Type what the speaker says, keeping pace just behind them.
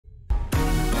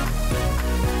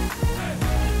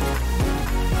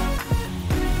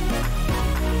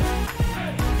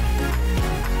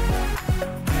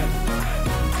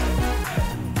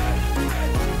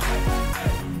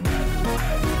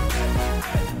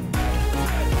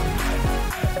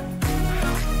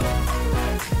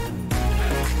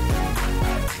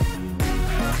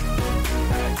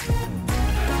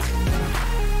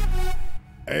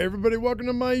everybody? Welcome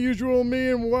to My Usual Me,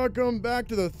 and welcome back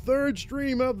to the third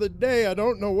stream of the day. I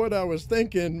don't know what I was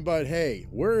thinking, but hey,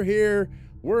 we're here,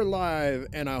 we're live,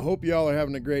 and I hope y'all are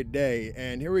having a great day.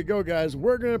 And here we go, guys.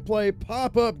 We're going to play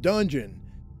Popup Dungeon.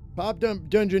 Popup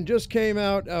Dungeon just came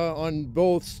out on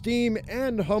both Steam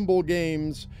and Humble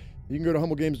Games. You can go to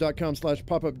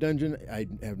humblegames.com/popupdungeon. I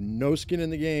have no skin in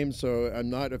the game, so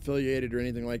I'm not affiliated or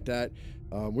anything like that.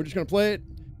 We're just going to play it.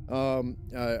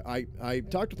 I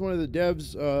talked with one of the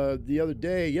devs the other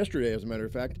day, yesterday as a matter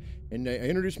of fact, and I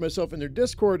introduced myself in their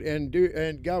Discord, and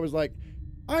guy was like,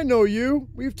 I know you.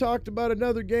 We've talked about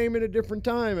another game at a different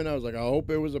time. And I was like, I hope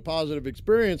it was a positive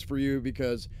experience for you,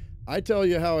 because I tell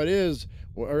you how it is,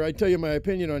 or I tell you my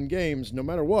opinion on games, no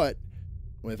matter what.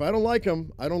 If I don't like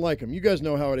them, I don't like them. You guys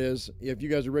know how it is. If you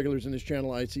guys are regulars in this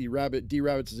channel, I see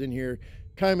D-Rabbits is in here.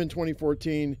 Kaiman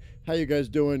 2014, how you guys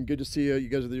doing? Good to see you. You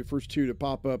guys are the first two to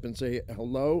pop up and say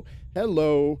hello.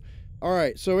 Hello. All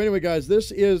right, so anyway, guys,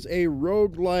 this is a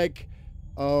roguelike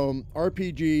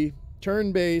RPG,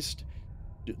 turn-based,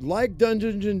 like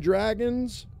Dungeons and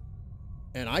Dragons,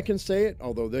 and I can say it,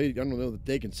 although I don't know that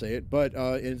they can say it, but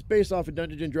it's based off of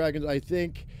Dungeons and Dragons, I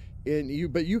think.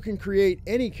 But you can create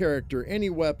any character, any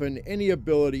weapon, any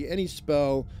ability, any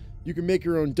spell. You can make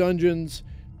your own dungeons.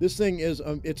 This thing is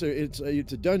it's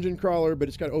a dungeon crawler, but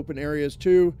it's got open areas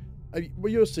too.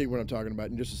 Well, you'll see what I'm talking about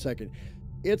in just a second.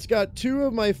 It's got two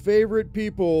of my favorite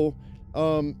people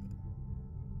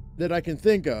that I can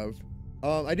think of.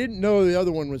 I didn't know the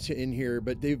other one was in here,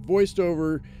 but they've voiced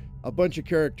over a bunch of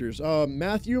characters.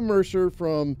 Matthew Mercer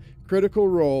from Critical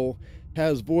Role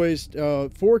has voiced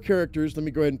 4 characters. Let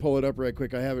me go ahead and pull it up right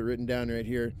quick. I have it written down right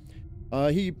here.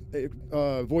 He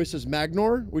voices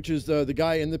Magnor, which is the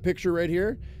guy in the picture right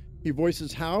here. He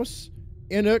voices House,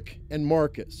 Enoch, and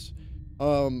Marcus.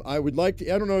 I would like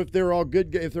to, I don't know if they're all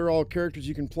good, if they're all characters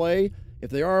you can play.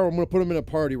 If they are, I'm going to put them in a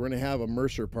party. We're going to have a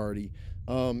Mercer party,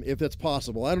 if that's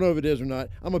possible. I don't know if it is or not.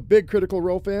 I'm a big Critical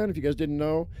Role fan, if you guys didn't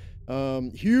know.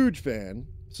 Huge fan.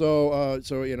 So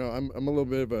you know, I'm a little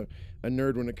bit of a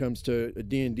nerd when it comes to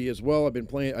D&D as well.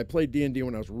 I played D&D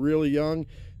when I was really young.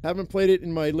 Haven't played it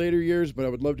in my later years, but I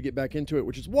would love to get back into it,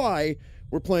 which is why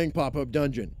we're playing Popup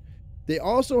Dungeon. They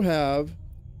also have,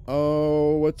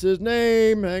 oh, what's his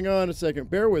name? Hang on a second.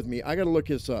 Bear with me. I got to look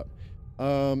this up.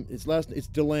 It's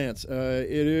Delance.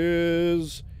 It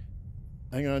is,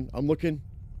 hang on. I'm looking.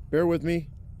 Bear with me.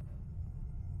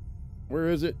 Where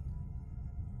is it?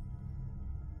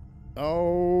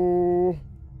 Oh,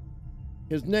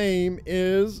 his name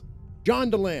is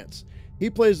John Delance. He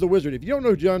plays the wizard. If you don't know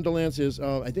who John Delance is,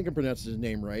 I think I pronounced his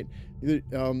name right.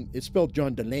 It's spelled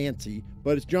John Delancey,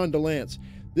 but it's John Delance.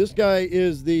 This guy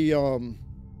is the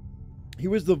he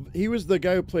was the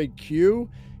guy who played Q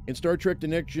in Star Trek: The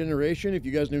Next Generation. If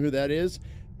you guys know who that is,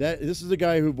 this is the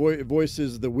guy who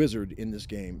voices the wizard in this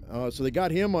game. So they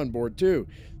got him on board too.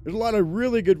 There's a lot of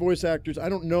really good voice actors. I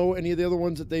don't know any of the other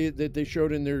ones that they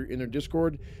showed in their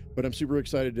Discord, but I'm super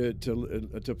excited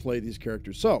to play these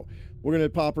characters. So we're gonna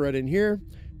pop right in here.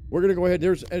 We're gonna go ahead.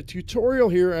 There's a tutorial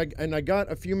here, and I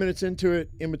got a few minutes into it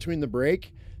in between the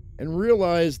break, and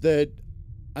realized that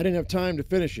I didn't have time to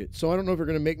finish it. So I don't know if they're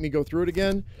gonna make me go through it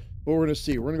again, but we're gonna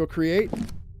see. We're gonna go create.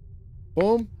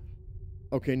 Boom.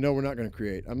 Okay, no, we're not gonna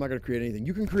create. I'm not gonna create anything.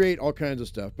 You can create all kinds of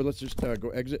stuff, but let's just go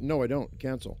exit. No, I don't.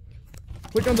 Cancel.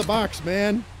 Click on the box,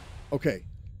 man. Okay.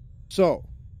 So,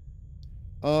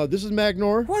 this is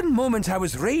Magnor. One moment I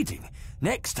was raiding.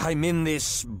 Next I'm in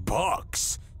this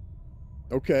box.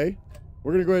 Okay.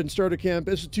 We're going to go ahead and start a camp.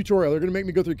 This is a tutorial. They're going to make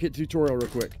me go through a tutorial real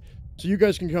quick, so you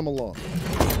guys can come along.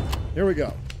 Here we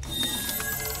go.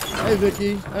 Hi,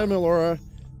 Vicky. Hi, Melora.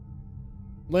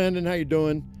 Landon, how you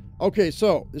doing? Okay,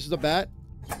 so, this is a bat.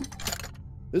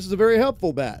 This is a very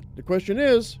helpful bat. The question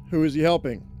is, who is he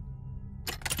helping?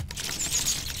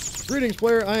 Greetings,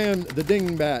 player. I am the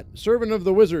Dingbat, servant of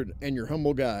the wizard, and your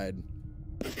humble guide.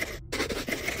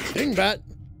 Dingbat?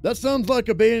 That sounds like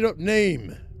a made-up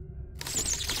name.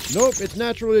 Nope, it's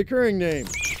naturally occurring name.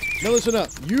 Now listen up.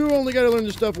 You only got to learn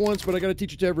this stuff once, but I got to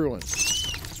teach it to everyone.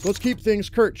 Let's keep things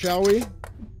curt, shall we?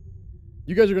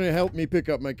 You guys are going to help me pick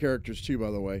up my characters too,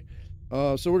 by the way.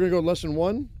 So we're going to go lesson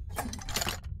 1.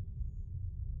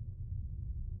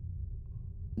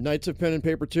 Knights of Pen and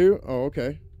Paper 2. Oh,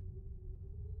 okay.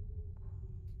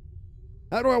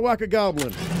 How do I whack a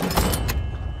goblin?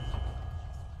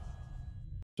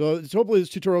 So hopefully this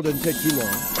tutorial doesn't take too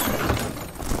long.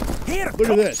 Look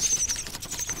at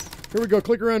this. Here we go.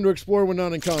 Click around to explore when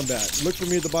not in combat. Look for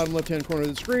me at the bottom left-hand corner of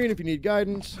the screen if you need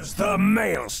guidance. It's the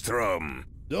Maelstrom.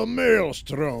 The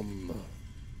Maelstrom.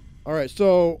 All right,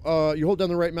 so you hold down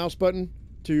the right mouse button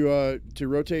to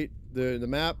rotate the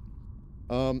map.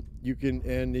 you can,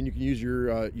 and then you can use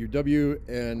your W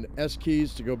and S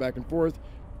keys to go back and forth.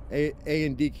 A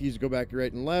and D keys to go back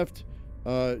right and left.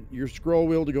 Your scroll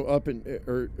wheel to go up and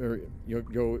or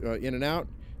go in and out.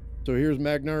 So here's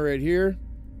Magnar right here,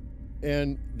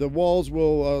 and the walls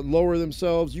will lower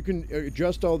themselves. You can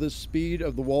adjust all this speed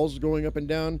of the walls going up and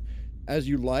down as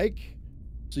you like,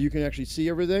 so you can actually see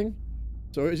everything.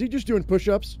 So is he just doing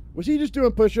push-ups? Was he just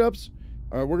doing push-ups?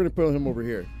 All right, we're gonna put him over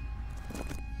here.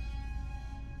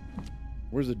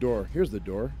 Where's the door? Here's the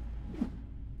door.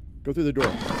 Go through the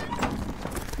door.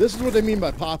 This is what they mean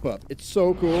by pop-up. It's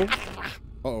so cool.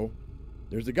 Uh-oh.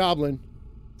 There's the goblin.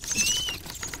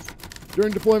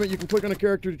 During deployment, you can click on a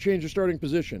character to change your starting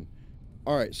position.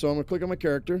 All right, so I'm going to click on my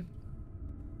character.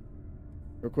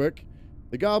 Real quick.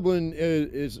 The goblin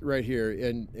is right here,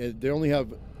 and he only has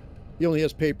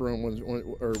paper on one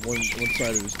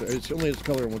side of his face. It only has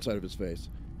color on one side of his face.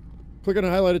 Click on a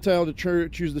highlighted tile to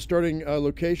choose the starting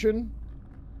location.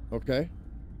 Okay.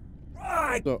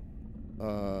 So,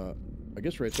 I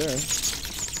guess right there.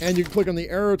 And you can click on the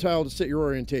arrow tile to set your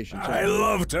orientation. So, I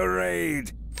love to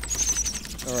raid.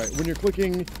 all right, when you're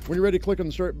ready, click on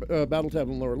the start battle tab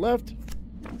on the lower left.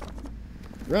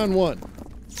 Round 1.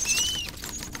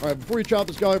 All right, before you chop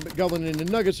this goblin into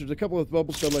nuggets, there's a couple of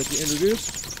bubbles I'd like to introduce.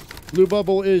 Blue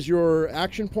bubble is your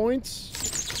action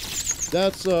points.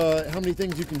 That's how many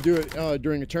things you can do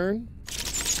during a turn.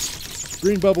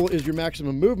 Green bubble is your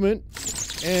maximum movement,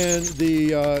 and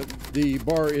the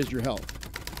bar is your health.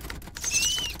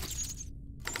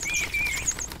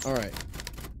 All right.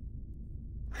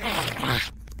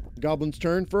 Goblin's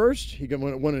turn first. He got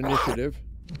one initiative.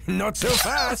 Not so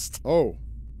fast. Oh.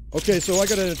 Okay, so I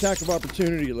got an attack of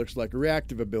opportunity, it looks like. A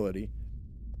reactive ability.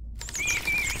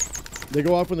 They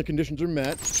go off when the conditions are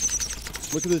met.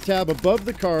 Look at the tab above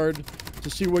the card to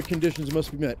see what conditions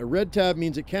must be met. A red tab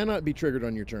means it cannot be triggered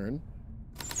on your turn.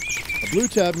 A blue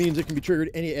tab means it can be triggered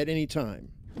at any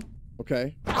time.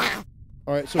 Okay.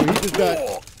 All right, so he just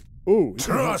got... Ooh.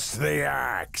 Trust the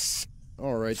axe.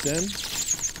 All right, then.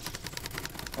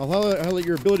 I'll highlight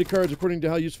your ability cards according to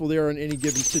how useful they are in any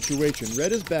given situation.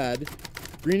 Red is bad,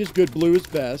 green is good, blue is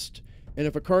best, and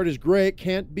if a card is gray, it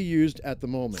can't be used at the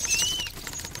moment.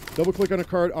 Double-click on a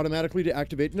card automatically to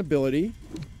activate an ability.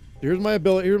 Here's my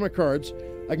ability. Here's my cards.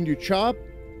 I can do Chop,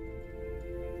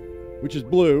 which is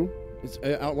blue. It's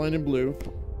outlined in blue.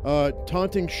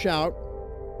 Taunting Shout,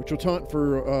 which will taunt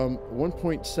for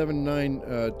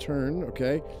 1.79 turn,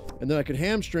 okay? And then I could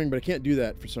hamstring, but I can't do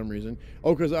that for some reason.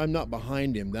 Oh, because I'm not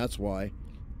behind him, that's why.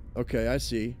 Okay, I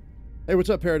see. Hey, what's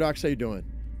up, Paradox? How you doing?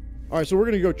 All right, so we're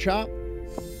going to go Chop.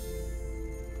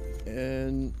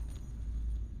 And...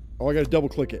 oh, I got to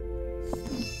double-click it.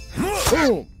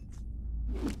 Boom!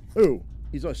 Ooh,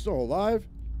 he's still alive?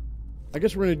 I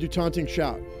guess we're going to do Taunting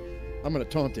Shout. I'm going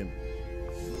to taunt him.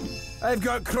 I've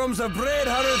got crumbs of bread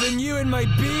harder than you in my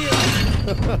beard.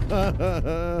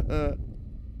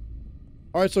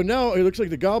 All right, so now it looks like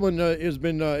the goblin has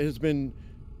been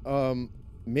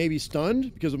maybe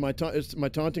stunned because of my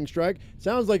taunting strike.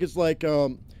 Sounds like it's like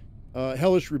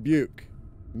Hellish Rebuke,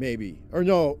 maybe, or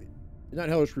no, not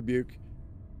Hellish Rebuke.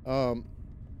 Oh,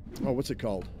 what's it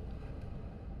called?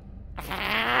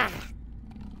 Oh,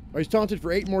 he's taunted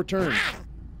for 8 more turns.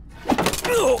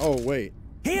 Oh wait.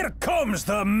 Here comes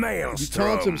the maelstrom.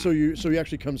 You taunt him so he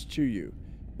actually comes to you.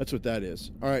 That's what that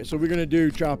is. All right, so we're gonna do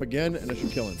Chop again, and I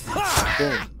should kill him.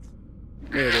 Boom.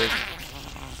 There it is.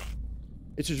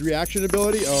 It's his reaction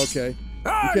ability. Oh, okay. You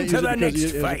can't use it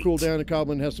because he has a cooldown. The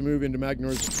goblin has to move into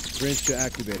Magnar's range to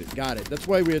activate it. Got it. That's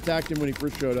why we attacked him when he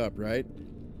first showed up, right?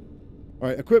 All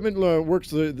right. Equipment works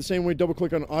the same way. Double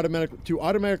click on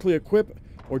automatically equip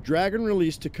or drag and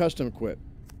release to custom equip.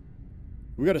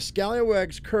 We got a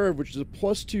Scallywag's Curve, which is a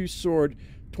 +2 sword,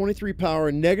 23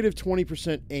 power, negative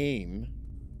 20% aim.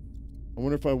 I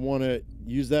wonder if I want to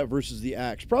use that versus the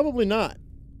axe. Probably not.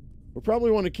 We'll probably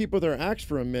want to keep with our axe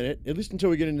for a minute, at least until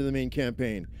we get into the main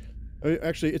campaign.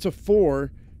 Actually, it's a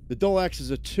 4. The dull axe is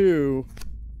a 2.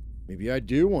 Maybe I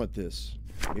do want this.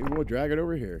 Maybe we'll drag it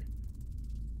over here.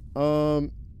 The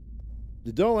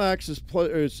dull axe is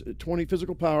 20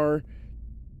 physical power.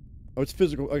 Oh, it's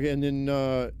physical. Okay, and then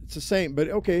it's the same, but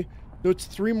okay. So it's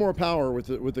 3 more power with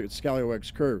the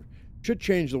Scallywag's Curve. Should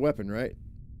change the weapon, right?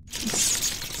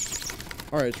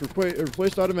 All right, it's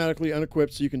replaced automatically,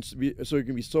 unequipped, so it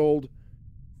can be sold.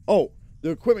 Oh, the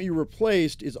equipment you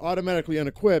replaced is automatically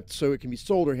unequipped, so it can be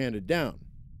sold or handed down.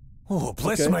 Oh,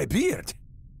 bless my beard.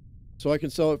 So I can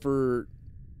sell it for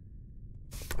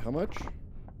how much?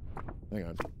 Hang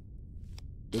on.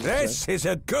 This is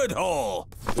a good haul.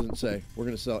 Doesn't say. We're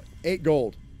gonna sell it. 8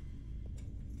 gold.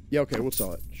 Yeah, okay, we'll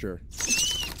sell it. Sure.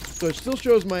 So it still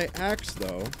shows my axe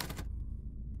though.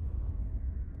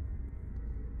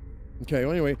 Okay,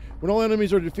 well, anyway, when all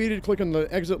enemies are defeated, click on the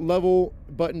exit level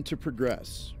button to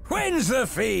progress. When's the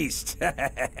feast?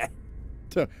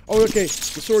 Oh, okay,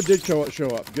 the sword did show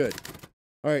up. Good.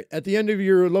 All right, at the end of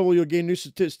your level, you'll gain new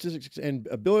statistics and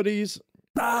abilities.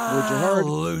 Words are hard.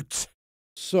 Loot.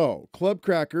 So, Club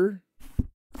Cracker.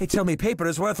 They tell me paper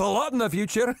is worth a lot in the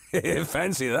future.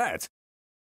 Fancy that.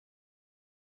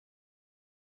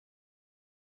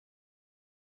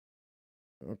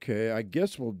 Okay, I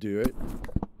guess we'll do it.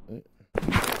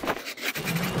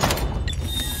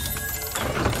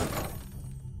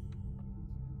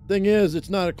 Thing is, it's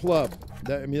not a club.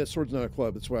 That sword's not a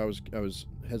club. That's why I was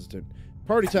hesitant.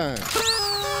 Party time.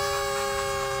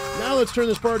 Now let's turn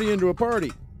this party into a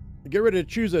party. Get ready to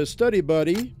choose a study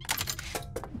buddy.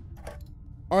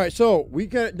 All right, so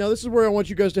now this is where I want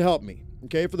you guys to help me.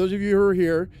 Okay, for those of you who are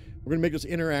here, we're gonna make this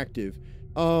interactive.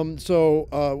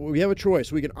 We have a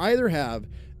choice. We can either have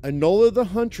Enola the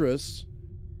Huntress,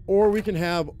 or we can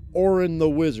have Orin the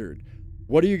Wizard.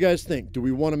 What do you guys think? Do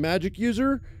we want a magic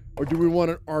user, or do we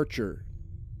want an archer?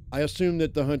 I assume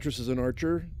that the Huntress is an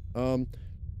archer.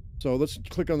 So let's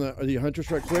click on the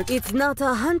Huntress right quick. It's not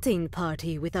a hunting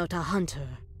party without a hunter.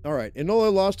 All right.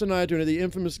 Enola lost an eye to the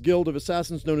infamous guild of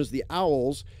assassins known as the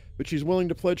Owls, but she's willing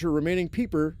to pledge her remaining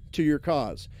peeper to your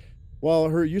cause. While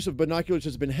her use of binoculars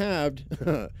has been halved,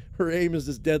 her aim is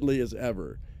as deadly as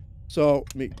ever. So,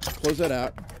 let me close that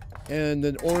out. And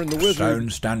then Orin the Wizard. Stone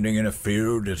standing in a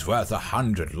field is worth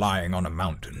 100 lying on a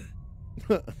mountain.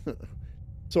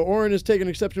 So Orin has taken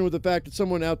exception with the fact that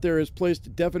someone out there has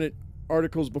placed definite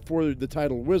articles before the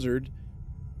title Wizard.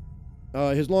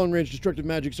 His long-range destructive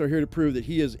magics are here to prove that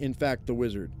he is, in fact, the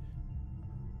Wizard.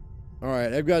 All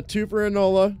right, I've got 2 for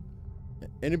Enola.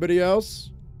 Anybody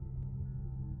else?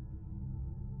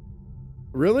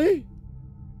 Really?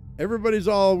 Everybody's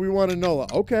all, we want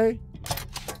Enola. Okay.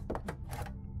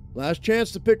 Last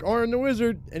chance to pick Orin the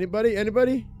Wizard. Anybody?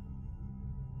 Anybody?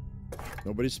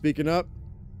 Nobody's speaking up?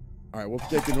 All right, we'll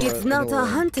take Enola. It's not a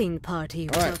hunting party.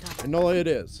 All right, Enola it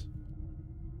is.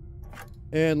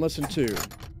 And lesson 2.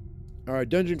 All right,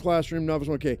 dungeon classroom, novice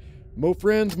 1. Okay, mo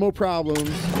friends, mo problems.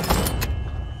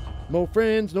 Mo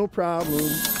friends, no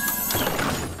problems.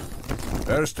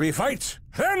 First we fight,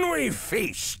 then we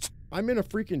feast. I'm in a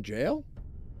freaking jail?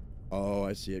 Oh,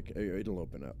 I see it. It'll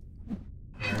open up.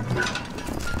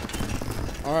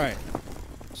 All right.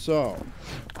 So,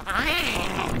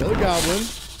 another goblin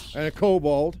and a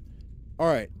kobold. All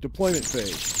right, deployment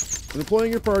phase. When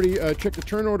deploying your party, check the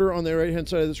turn order on the right-hand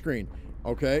side of the screen.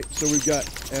 Okay, so we've got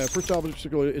first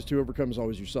obstacle is to overcome is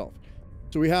always yourself.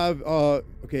 So we have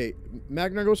okay,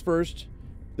 Magnar goes first,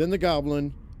 then the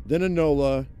goblin, then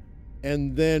Enola,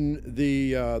 and then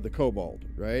the kobold,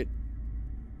 right?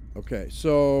 Okay,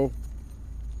 so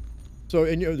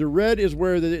and the red is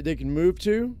where they can move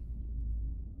to.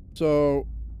 So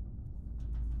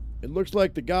it looks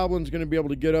like the goblin's going to be able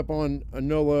to get up on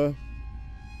Enola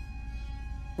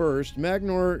first.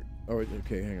 Magnar, oh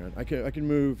okay, hang on. I can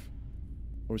move.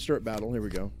 Oh, we start battle. Here we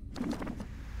go.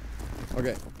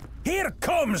 Okay. Here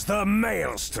comes the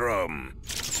maelstrom.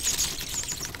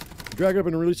 Drag up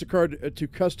and release a card to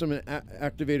custom and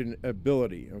activate an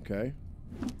ability. Okay.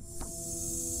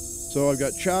 So I've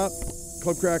got Chop,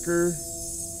 Club Cracker,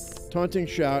 Taunting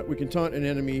Shout. We can taunt an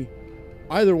enemy,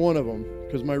 either one of them,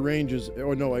 because my range is.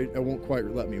 Oh no, I won't quite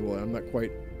let me. Well, I'm not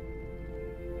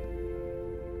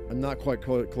quite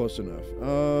close enough.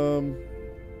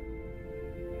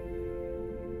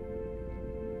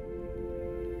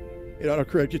 It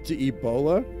auto-corrected to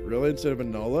Ebola? Really? Instead of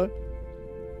Enola?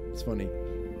 It's funny.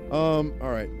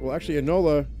 Alright. Well, actually,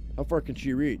 Enola, how far can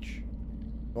she reach?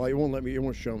 Well, it won't let me, it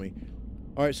won't show me.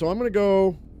 Alright, so I'm gonna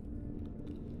go...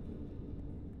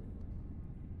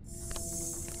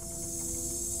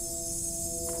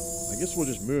 I guess we'll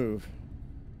just move.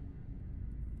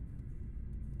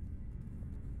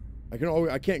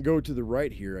 I can't go to the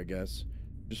right here, I guess.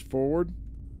 Just forward.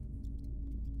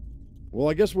 Well,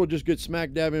 I guess we'll just get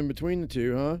smack dab in between the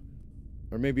two, huh?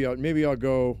 Or maybe I'll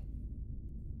go.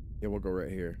 Yeah, we'll go right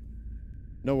here.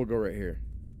 No, we'll go right here.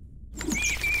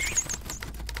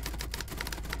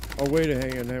 Oh, wait,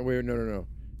 hang on. Wait, no.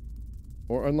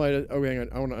 Or unlight it. Oh, hang on.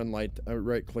 I want to unlight.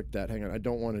 Right click that. Hang on. I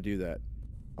don't want to do that.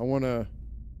 I want to.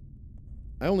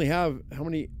 I only have how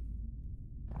many?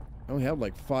 I only have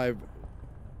like five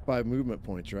movement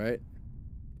points, right?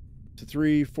 To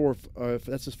 3, 4.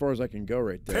 That's as far as I can go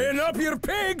right there. Pin up your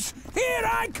pigs! Here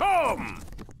I come!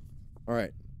 All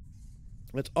right.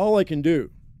 That's all I can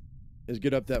do is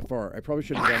get up that far. I probably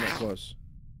shouldn't have gone that close.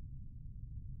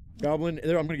 Goblin,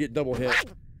 there, I'm going to get double hit.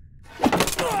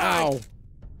 Ow!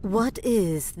 What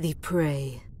is the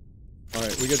prey? All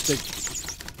right, we got to take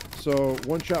so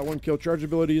one shot, one kill. Charge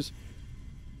abilities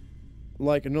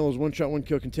like Anulla's one shot, one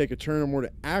kill can take a turn or more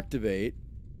to activate.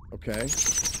 Okay.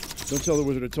 Don't tell the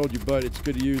wizard I told you, but it's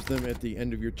good to use them at the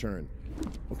end of your turn.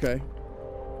 Okay.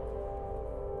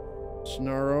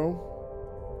 Snarl.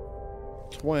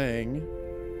 Twang.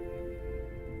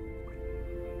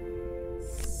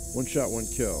 One shot, one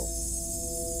kill.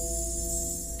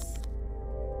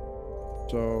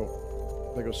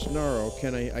 So if I go Snarl,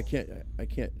 can I can't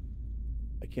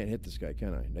hit this guy,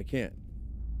 can I? I can't.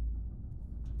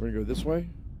 We're gonna go this way?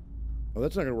 Oh,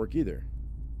 that's not gonna work either.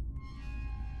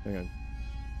 Hang on.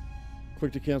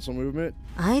 Click to cancel movement.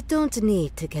 I don't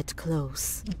need to get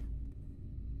close.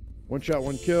 One shot,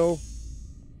 one kill.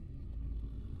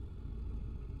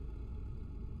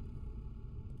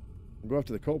 I'll go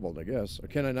after the kobold, I guess. Or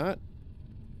can I not?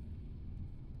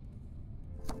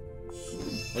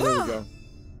 Oh, there we go.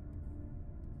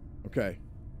 Okay.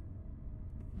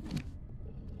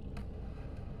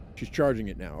 She's charging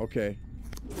it now. Okay.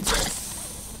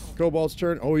 Kobold's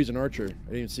turn. Oh, he's an archer. I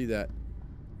didn't even see that.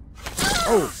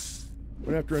 Oh!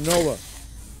 Went after Enola.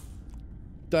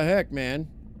 The heck, man?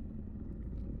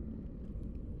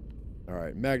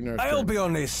 Alright, Magnar's I'll turn. be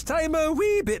honest, I'm a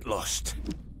wee bit lost.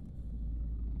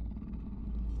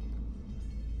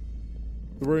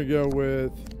 So we're gonna go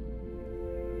with...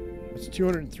 It's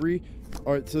 203.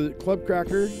 Alright, so the Club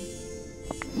Cracker...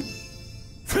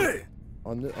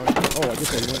 oh, I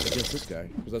guess I went against this guy,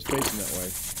 because I was facing that way.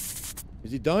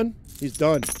 Is he done? He's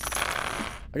done.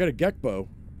 I got a Gek bow.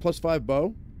 +5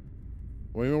 bow.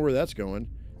 We don't know where that's going.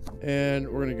 And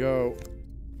we're gonna go...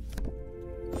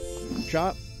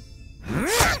 Chop.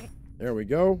 There we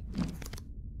go.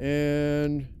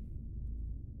 And...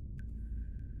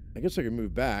 I guess I can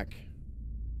move back.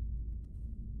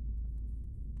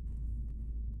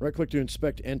 Right-click to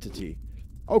inspect entity.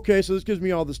 Okay, so this gives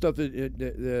me all the stuff that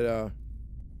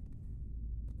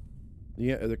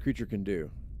the creature can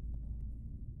do.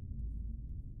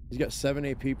 He's got 7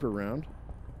 AP per round.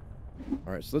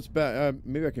 All right, so let's back.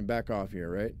 Maybe I can back off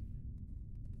here, right?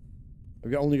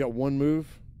 I've only got one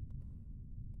move.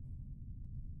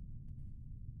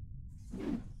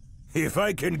 If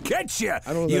I can catch you, I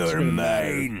don't know if that's you're gonna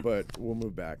matter, mine. but we'll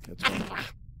move back. That's fine.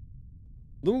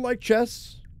 Little like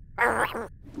chess.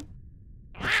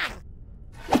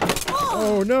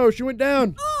 Oh no, she went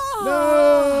down.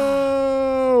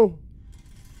 No!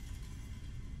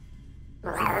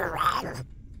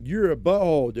 You're a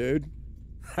butthole, dude.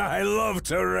 I love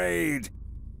to raid.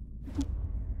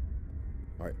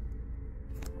 All right.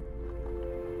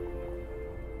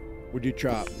 Would you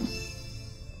chop?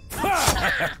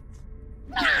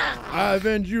 I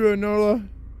avenge you, Enola.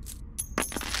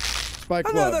 Spike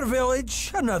Club. Another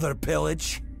village, another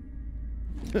pillage.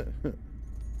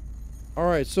 All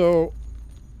right, so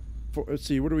let's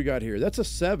see. What do we got here? That's a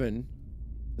 7.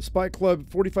 The Spike Club,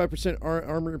 45%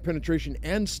 armor penetration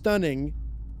and stunning.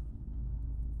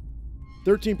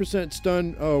 13%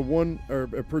 stun,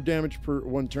 per damage per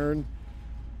 1 turn.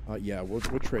 Yeah, we'll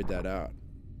trade that out.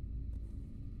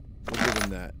 We'll give him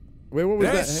that. Wait, what was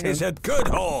that? This is a good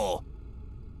haul.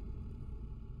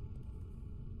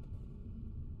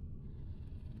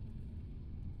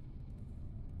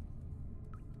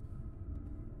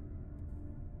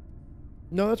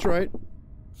 No, that's right.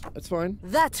 That's fine.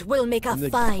 That will make a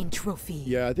fine trophy.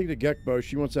 Yeah, I think the Gek bow,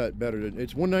 she wants that better.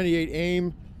 It's 198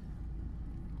 aim.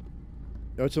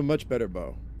 No, it's a much better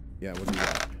bow. Yeah, we'll do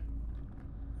that.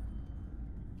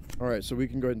 Alright, so we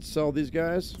can go ahead and sell these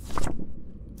guys.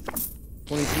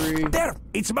 23. There,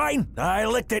 it's mine. I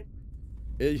licked it.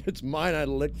 It's mine, I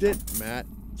licked it. Matt.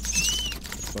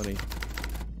 That's funny.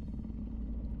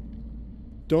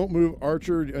 Don't move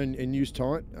Archer and use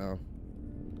taunt. Oh.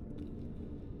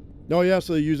 No, yeah,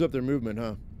 so they use up their movement,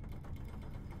 huh?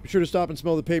 Be sure to stop and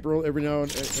smell the paper every now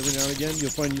and again.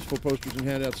 You'll find useful posters and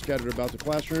handouts scattered about the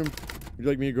classroom. Would you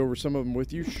like me to go over some of them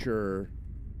with you? Sure.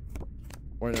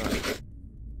 Why not?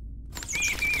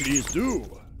 Please do.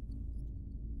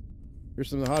 Here's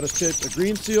some of the hottest tips. A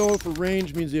green seal for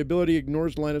range means the ability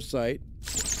ignores line of sight.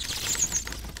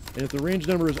 And if the range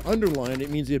number is underlined, it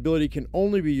means the ability can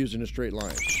only be used in a straight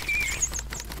line.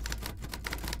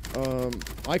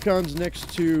 Icons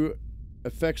next to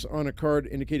effects on a card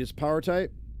indicate its power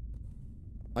type.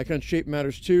 Icon shape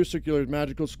matters too. Circular is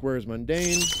magical, square is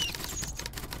mundane.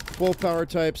 Both power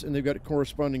types, and they've got a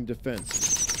corresponding defense.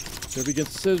 So if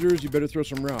against scissors, you better throw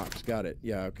some rocks. Got it.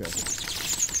 Yeah, okay.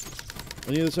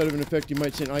 On the other side of an effect, you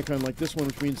might see an icon like this one,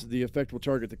 which means that the effect will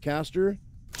target the caster.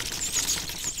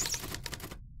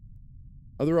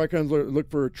 Other icons look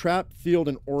for trap, field,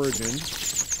 and origin.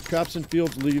 Traps and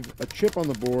fields leave a chip on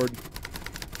the board.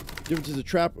 Difference is the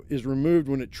trap is removed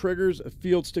when it triggers. A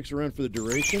field sticks around for the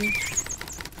duration.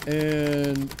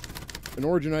 And an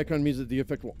origin icon means that the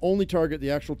effect will only target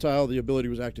the actual tile the ability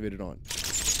was activated on.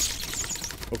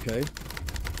 Okay.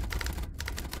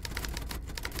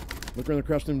 Look around the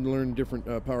costume to learn different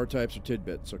power types or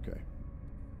tidbits. Okay.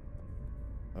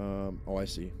 Oh, I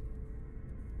see.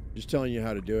 Just telling you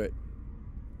how to do it.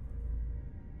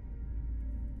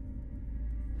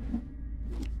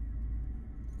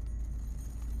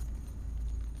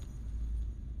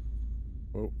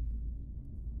 Oh.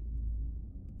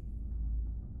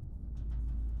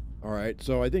 All right,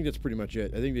 so I think that's pretty much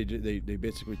it. I think they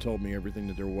basically told me everything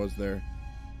that there was there.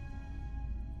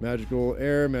 Magical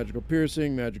air, magical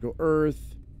piercing, magical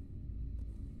earth,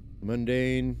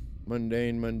 mundane,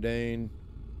 mundane.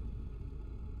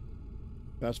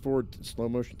 Fast forward, slow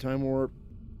motion time warp.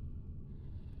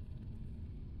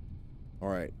 All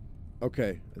right,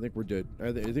 okay, I think we're good.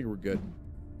 I think we're good.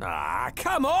 Ah,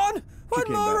 come on!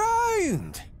 One more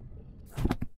round!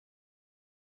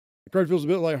 The card feels a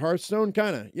bit like Hearthstone,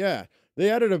 kind of. Yeah, they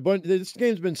added a bunch. This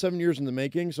game's been 7 years in the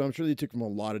making, so I'm sure they took from a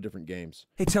lot of different games.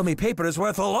 Hey, tell me paper is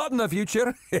worth a lot in the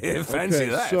future. Fancy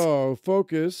that. So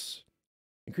focus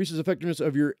increases effectiveness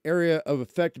of your area of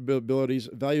effect abilities.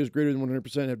 Values greater than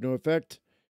 100% have no effect.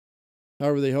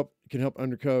 However, they can help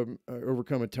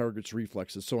overcome a target's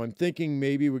reflexes. So I'm thinking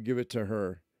maybe we'll give it to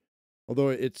her, although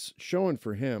it's showing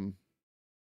for him.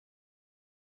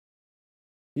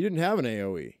 He didn't have an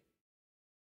AOE.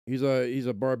 He's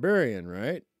a barbarian,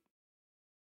 right?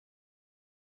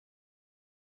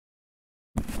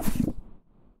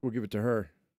 We'll give it to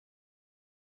her.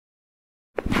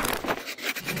 For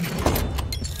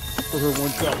her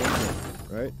one shot,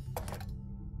 right?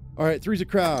 All right, three's a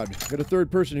crowd. Got a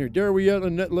third person here. Dare we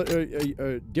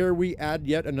add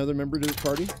yet another member to the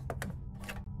party?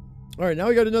 All right, now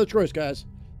we got another choice, guys.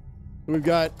 So we've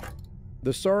got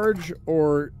the Sarge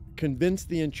or convince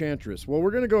the Enchantress. Well,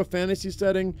 we're going to go a fantasy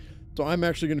setting, so I'm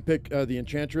actually going to pick the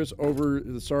Enchantress over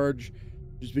the Sarge,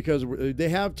 just because they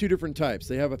have two different types.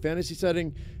 They have a fantasy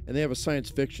setting and they have a science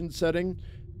fiction setting.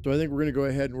 So I think we're going to go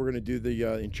ahead and we're going to do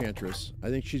the Enchantress. I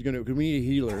think she's going to, because we need a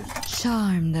healer.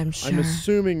 Charmed, I'm sure. I'm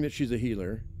assuming that she's a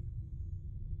healer.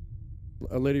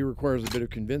 A lady requires a bit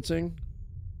of convincing.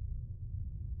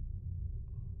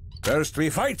 First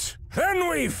we fight, then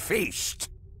we feast.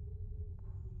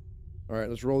 All right,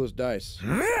 let's roll this dice.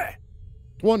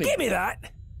 20. Give me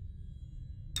that.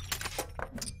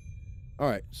 All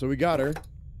right, so we got her.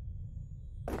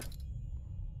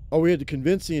 Oh, we had to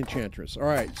convince the Enchantress. All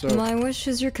right, so... My wish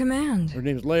is your command. Her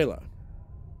name's Layla.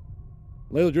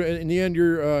 Layla, in the end,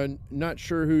 you're not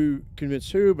sure who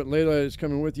convinced who, but Layla is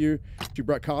coming with you. She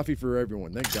brought coffee for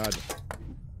everyone. Thank God.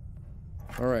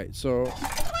 All right, so...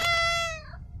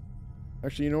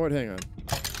 Actually, you know what? Hang on.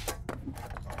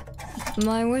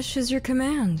 My wish is your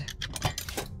command.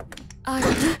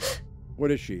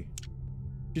 What is she?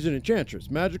 She's an Enchantress.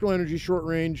 Magical energy, short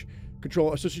range,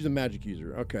 control. So she's a magic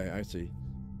user. Okay, I see.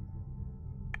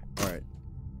 All right.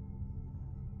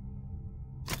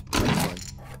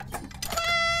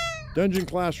 Dungeon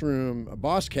classroom, a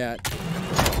boss cat.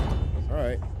 All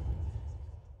right.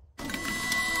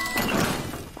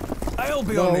 I'll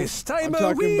be honest, I'm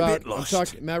a wee bit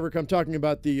lost. Maverick, I'm talking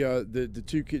about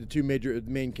the two major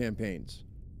main campaigns.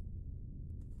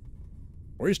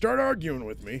 Or you start arguing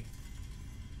with me.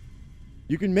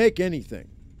 You can make anything.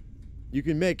 You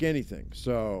can make anything.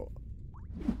 So.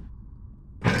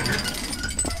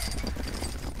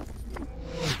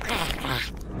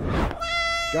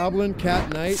 Goblin,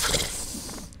 cat, knight.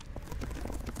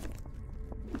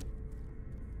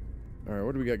 All right,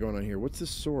 what do we got going on here? What's this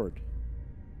sword?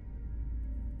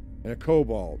 And a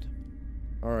kobold.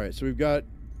 All right, so we've got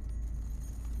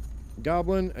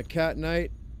goblin, a cat,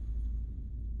 knight.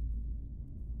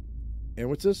 And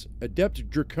what's this? Adept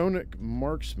draconic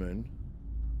marksman.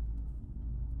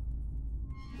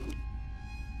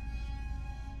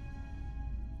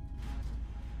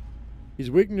 His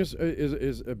weakness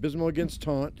is abysmal against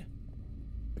taunt.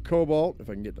 The cobalt, if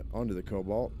I can get onto the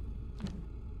cobalt.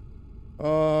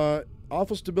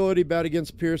 Awful stability, bad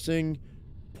against piercing,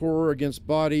 poor against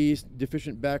bodies,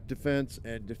 deficient back defense,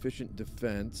 and deficient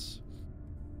defense.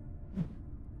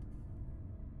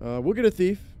 We'll get a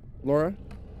thief, Laura.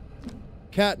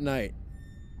 Cat Knight.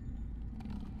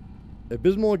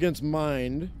 Abysmal against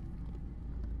mind.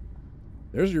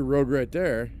 There's your rogue right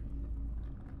there.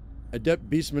 Adept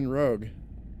Beastman Rogue.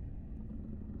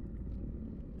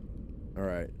 All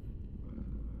right.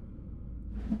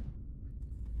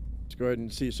 Let's go ahead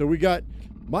and see. So we got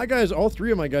my guys, all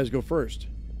three of my guys go first.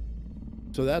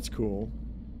 So that's cool.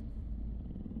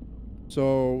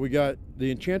 So we got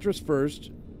the Enchantress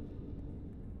first.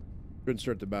 and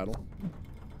start the battle.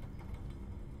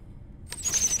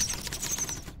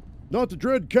 Not the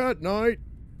dread cat night.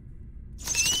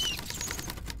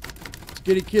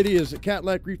 Skitty Kitty has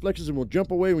cat-like reflexes and will jump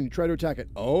away when you try to attack it.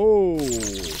 Oh,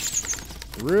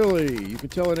 really? You can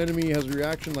tell an enemy has a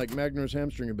reaction like Magnar's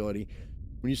hamstring ability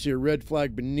when you see a red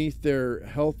flag beneath their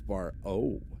health bar.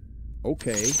 Oh,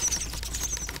 okay.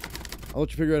 I'll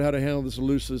let you figure out how to handle this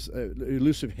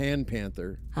elusive hand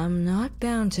panther. I'm not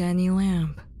bound to any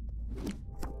lamp.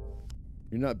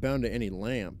 You're not bound to any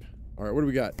lamp. All right, what do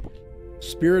we got?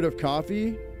 Spirit of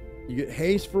Coffee. You get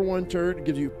haste for 1 turn. It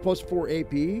gives you +4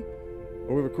 AP.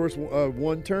 Over the course of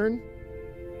 1 turn.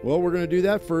 Well, we're going to do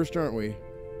that first, aren't we?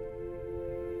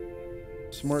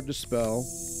 Smart Dispel.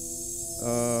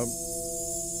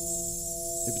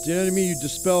 If it's an enemy, you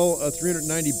dispel a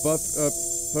 390 buff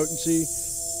potency.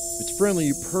 If it's friendly,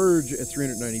 you purge a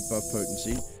 390 buff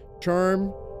potency.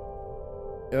 Charm.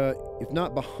 If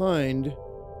not behind,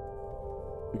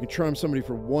 you can charm somebody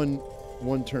for one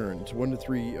turn. It's 1 to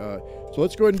 3. So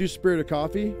let's go ahead and do Spirit of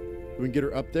Coffee. We can get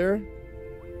her up there.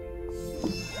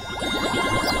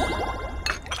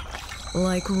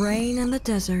 Like rain in the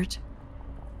desert.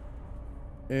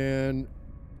 And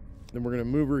then we're going to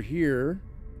move her here.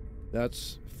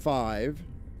 That's 5.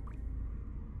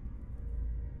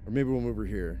 Or maybe we'll move her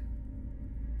here.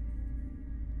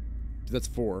 That's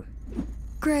 4.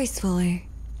 Gracefully.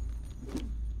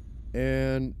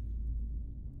 And...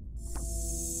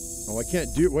 oh, I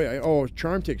can't do... wait, oh,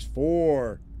 Charm takes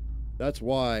 4. That's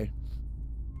why.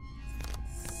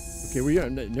 Okay, well, yeah,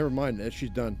 never mind.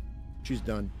 She's done. She's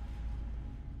done.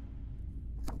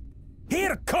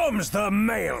 Here comes the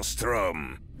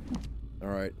maelstrom. All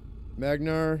right,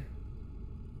 Magnar.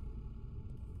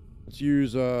 Let's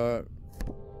use. We're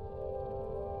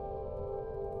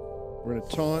gonna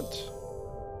taunt.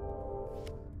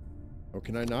 Oh,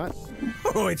 can I not?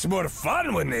 Oh, it's more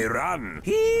fun when they run.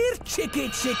 Here, chicky.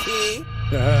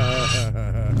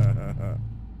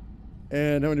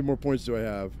 And how many more points do I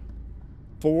have?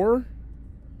 4.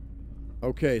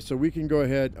 Okay, so we can go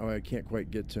ahead. Oh, I can't quite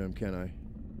get to him, can I?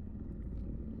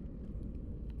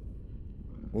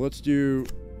 Well, let's do...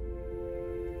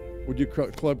 we'll do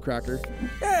Club Cracker.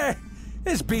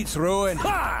 This beats rowing.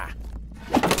 Ha!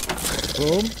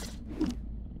 Boom.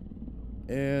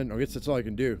 And I guess that's all I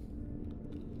can do.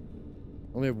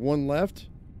 Only have 1 left.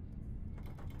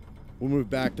 We'll move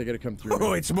back. They gotta come through.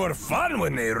 Oh, it's more fun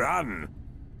when they run.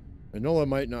 Enola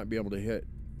might not be able to hit.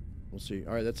 We'll see.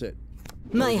 All right, that's it.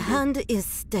 My hand is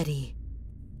steady.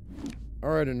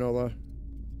 All right, Enola.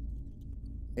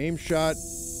 Aim shot.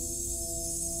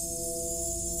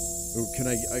 Ooh, can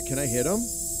I hit him?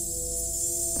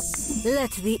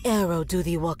 Let the arrow do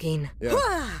the walking.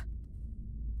 Yeah.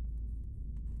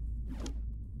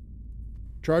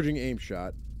 Charging aim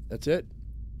shot. That's it.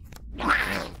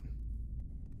 Right.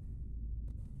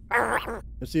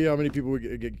 Let's see how many people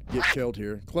we get killed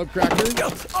here. Club Cracker.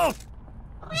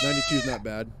 92 is not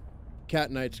bad.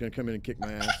 Cat Knight's gonna come in and kick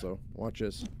my ass, so watch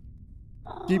this.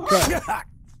 Deep cut.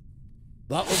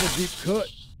 That was a deep cut.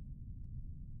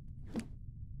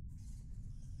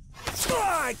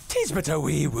 Tis but a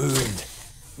wee wound.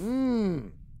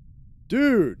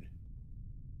 Dude.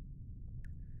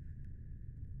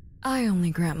 I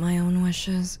only grant my own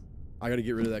wishes. I gotta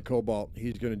get rid of that Cobalt.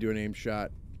 He's gonna do an aim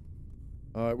shot.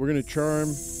 We're gonna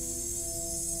charm.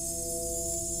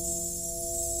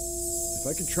 If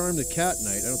I can charm the Cat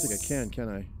Knight, I don't think I can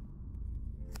I? I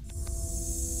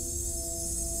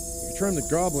can charm the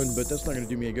Goblin, but that's not gonna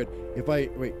do me any good. If I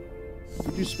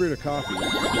do Spirit of Coffee.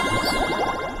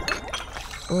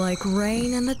 Like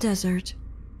rain in the desert.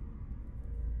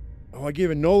 Oh, I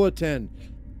gave Enola 10.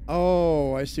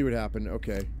 Oh, I see what happened.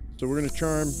 Okay, so we're gonna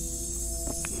charm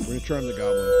the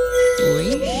Goblin.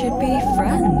 We should be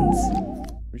friends.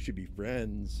 We should be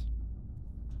friends.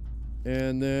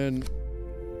 And then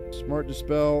Smart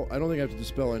Dispel. I don't think I have to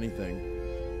dispel anything.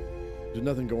 There's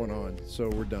nothing going on, so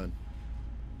we're done.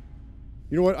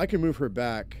 You know what? I can move her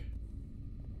back.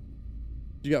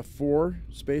 You got 4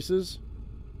 spaces.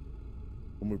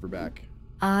 We'll move her back.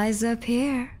 Eyes up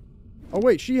here. Oh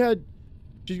wait, she got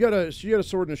a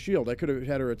sword and a shield. I could have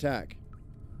had her attack.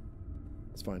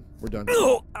 That's fine. We're done.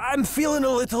 Oh, I'm feeling a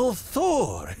little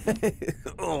sore.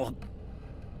 Oh.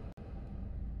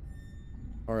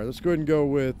 All right, let's go ahead and go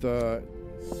with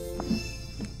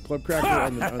Club Cracker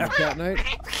on the Cat Knight.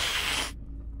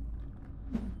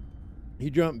 He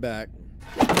jumped back.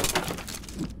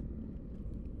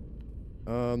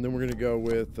 Then we're gonna go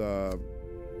with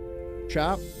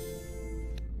Chop.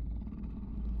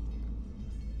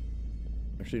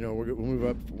 Actually, no, we'll move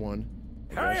up 1.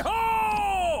 Hey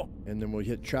ho! And then we'll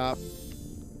hit Chop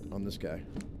on this guy.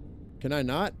 Can I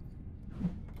not?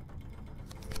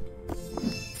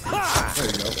 There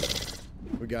you go.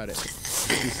 We got it.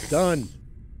 It's done.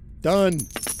 Done.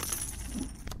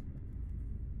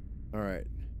 All right.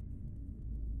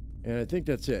 And I think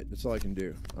that's it. That's all I can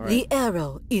do. All right. The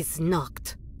arrow is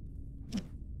knocked.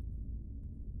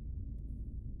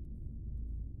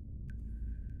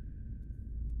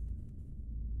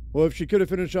 Well, if she could have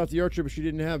finished off the archer, but she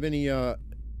didn't have any, oh,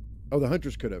 the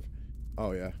huntress could have.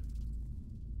 Oh, yeah.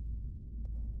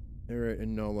 All right,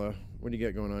 and Nola. What do you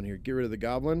got going on here? Get rid of the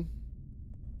goblin?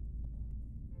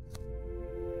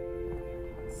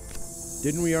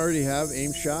 Didn't we already have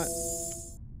aim shot?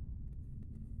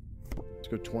 Let's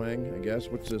go twang, I guess.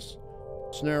 What's this?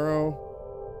 Snarrow.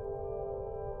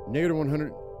 Negative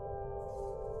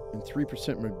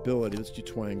 103% mobility. Let's do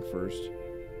twang first.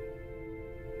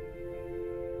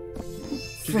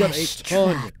 She's got a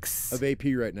ton of AP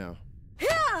right now.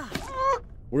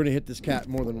 We're gonna hit this cat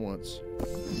more than once. We're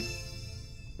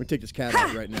gonna take this cat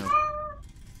out right now.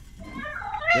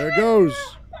 There it goes.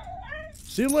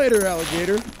 See you later,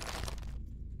 alligator.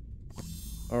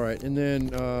 All right, and then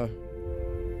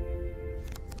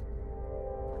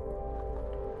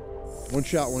one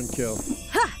shot, one kill.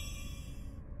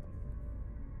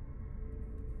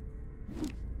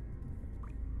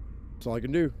 That's all I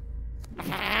can do.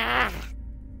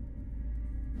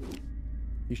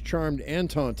 He's charmed and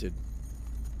taunted.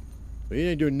 But he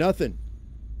ain't doing nothing.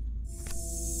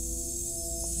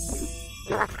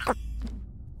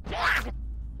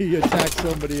 He attacked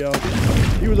somebody else.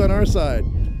 He was on our side.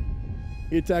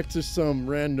 He attacked just some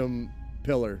random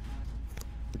pillar,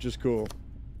 which is cool.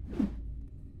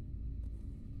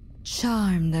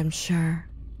 Charmed, I'm sure.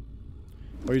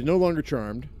 Oh, he's no longer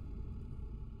charmed.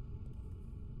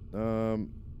 I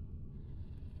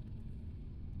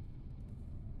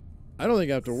don't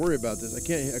think I have to worry about this. I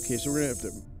can't. Okay, so we're gonna have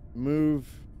to move.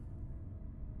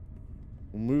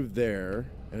 We'll move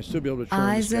there, and I still be able to charm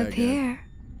Eyes this guy up again. here.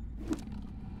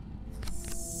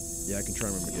 Yeah, I can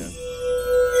charm him again.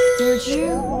 Would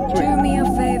you do me a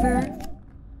favor?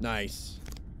 Nice.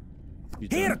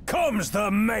 He's Here done. comes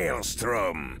the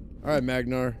maelstrom. All right,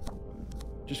 Magnar.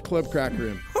 Just club cracker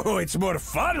him. Oh, it's more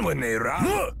fun when they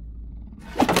run.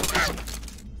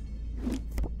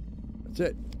 That's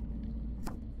it.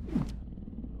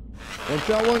 One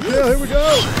shot, one kill. Here we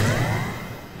go.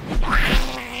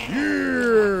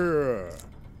 Yeah.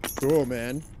 Cool,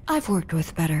 man. I've worked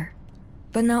with better,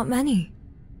 but not many.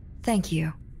 Thank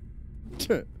you.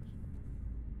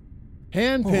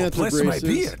 Hand panther bless my braces.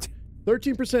 beard.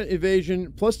 13%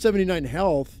 evasion, plus 79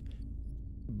 health,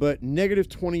 but negative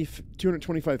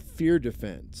 225 fear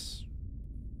defense.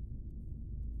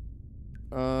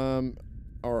 All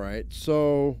right.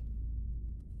 So,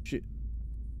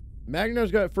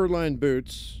 Magnar's got fur-lined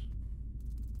boots.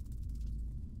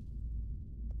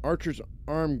 Archer's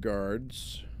arm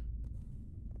guards.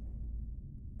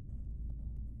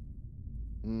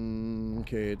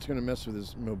 Okay, it's gonna mess with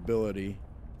his mobility.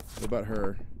 What about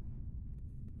her?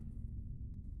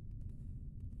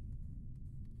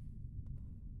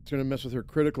 It's gonna mess with her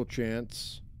critical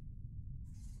chance.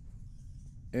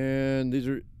 And these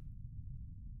are...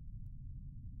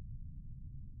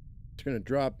 It's gonna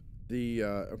drop the,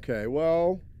 okay,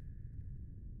 well...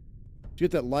 You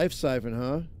get that life siphon,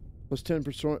 huh? Plus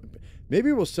 10%.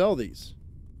 Maybe we'll sell these.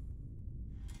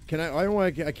 Can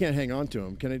I can't hang on to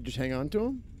them. Can I just hang on to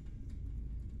them?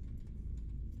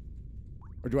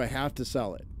 Or do I have to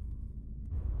sell it?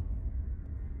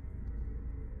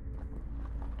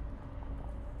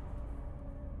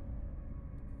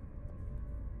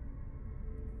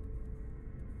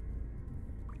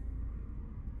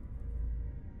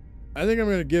 I think I'm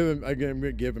gonna give him. I'm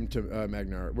gonna give him to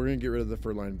Magnar. We're gonna get rid of the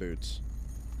fur-lined boots.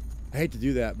 I hate to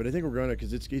do that, but I think we're gonna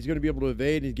because he's gonna be able to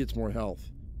evade and he gets more health.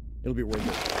 It'll be worth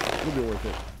it. It'll be worth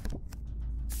it.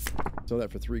 Sell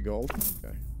that for 3 gold.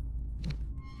 Okay.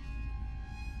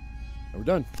 And we're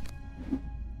done.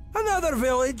 Another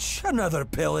village, another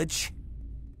pillage.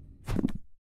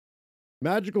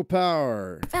 Magical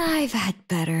power. I've had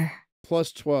better.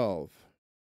 Plus 12.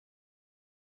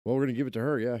 Well, we're gonna give it to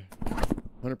her. Yeah.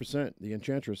 100%. The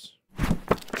enchantress.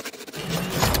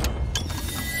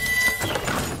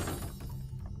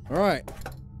 All right.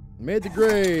 Made the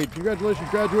grade. Congratulations,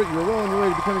 graduate. You're well on your way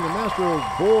to becoming a master of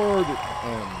board.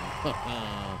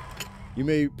 You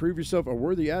may prove yourself a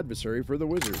worthy adversary for the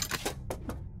wizard.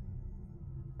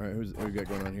 All right, who we got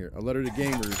going on here? A letter to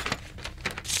gamers.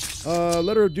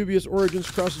 Letter of dubious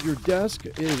origins crosses your desk.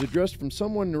 It is addressed from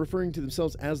someone referring to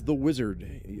themselves as the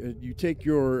wizard. You take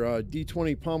your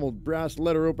D20 pommeled brass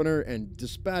letter opener and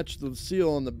dispatch the seal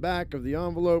on the back of the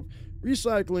envelope.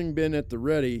 Recycling bin at the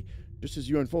ready. Just as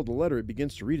you unfold the letter, it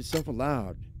begins to read itself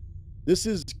aloud. This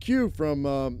is Q from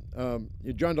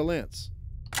John DeLance.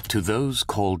 To those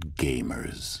called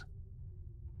gamers.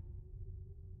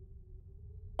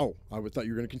 Oh, thought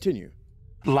you were going to continue.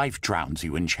 Life drowns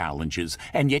you in challenges,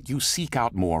 and yet you seek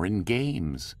out more in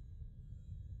games.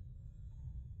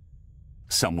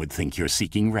 Some would think you're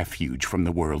seeking refuge from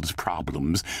the world's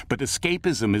problems, but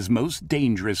escapism is most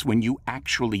dangerous when you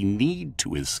actually need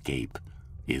to escape,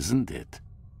 isn't it?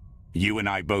 You and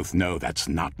I both know that's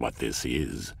not what this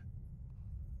is.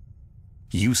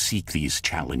 You seek these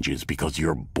challenges because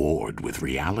you're bored with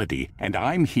reality, and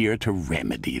I'm here to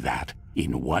remedy that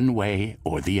in one way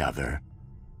or the other.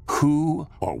 Who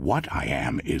or what I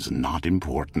am is not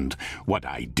important. What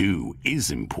I do is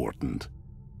important.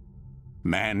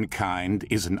 Mankind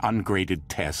is an ungraded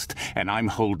test, and I'm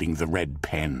holding the red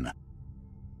pen.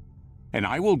 And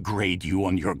I will grade you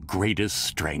on your greatest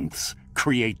strengths,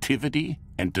 creativity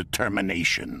and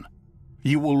determination.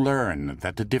 You will learn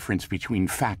that the difference between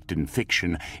fact and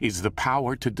fiction is the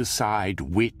power to decide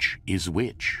which is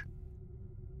which.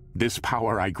 This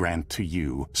power I grant to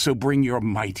you, so bring your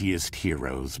mightiest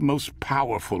heroes, most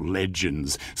powerful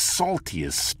legends,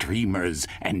 saltiest streamers,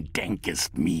 and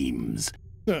dankest memes.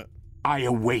 I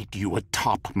await you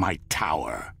atop my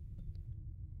tower.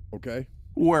 Okay.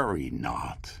 Worry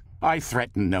not. I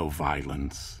threaten no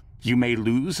violence. You may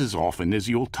lose as often as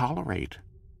you'll tolerate.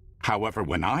 However,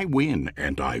 when I win,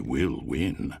 and I will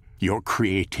win, your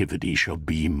creativity shall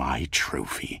be my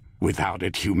trophy. Without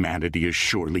it, humanity is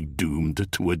surely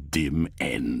doomed to a dim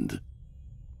end.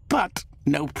 But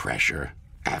no pressure.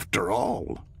 After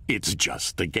all, it's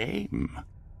just a game.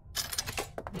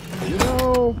 You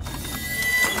know,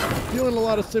 I'm feeling a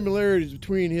lot of similarities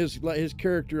between his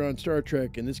character on Star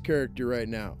Trek and this character right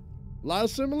now. A lot of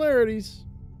similarities.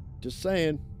 Just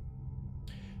saying.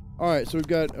 All right, so we've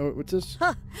got, what's this?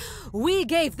 Huh. We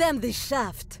gave them the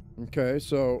shaft. Okay,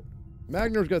 so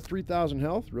Magnor's got 3,000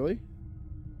 health, really?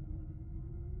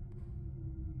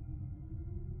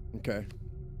 Okay.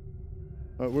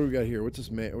 What do we got here? What's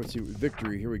this? Let's see,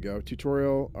 victory. Here we go.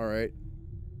 Tutorial. All right.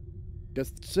 Got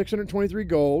 623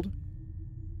 gold.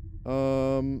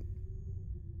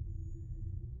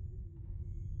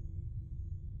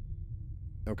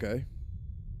 Okay.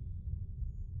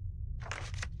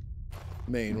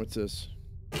 Main, what's this?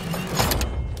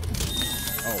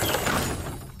 Oh.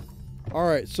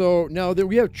 Alright, so now that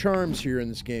we have charms here in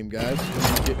this game, guys.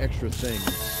 And we get extra things.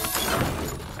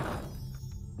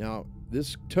 Now,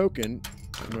 this token,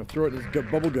 I'm going to throw it in this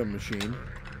bubblegum machine.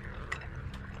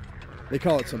 They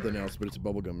call it something else, but it's a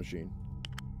bubblegum machine.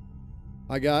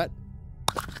 I got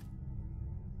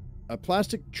a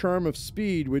plastic charm of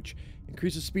speed, which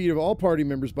increases speed of all party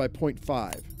members by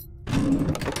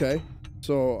 0.5. Okay.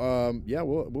 So, yeah,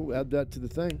 we'll add that to the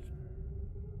thing.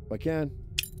 If I can.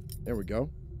 There we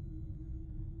go.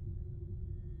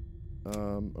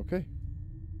 Okay.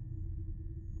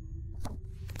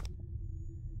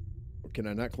 Can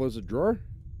I not close the drawer?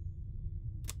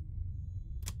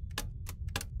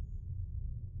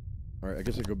 Alright, I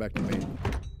guess I go back to main.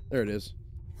 There it is.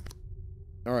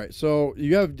 Alright, so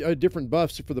you have different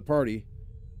buffs for the party.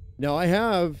 Now, I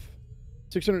have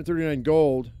 639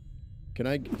 gold. Can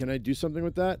I do something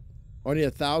with that? I need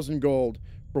 1,000 gold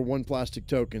for one plastic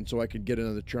token so I could get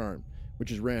another charm,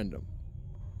 which is random.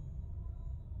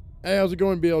 Hey, how's it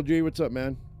going, BLG? What's up,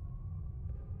 man?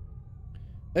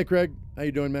 Hey, Craig. How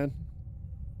you doing, man?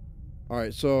 All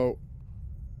right, so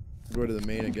go to the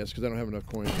main, I guess, because I don't have enough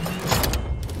coins.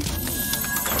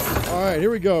 All right, here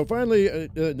we go. Finally,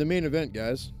 the main event,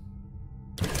 guys.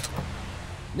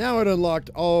 Now it unlocked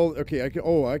all. Okay, I can.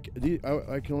 Oh, I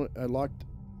can. I locked.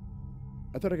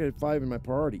 I thought I could have 5 in my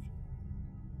party.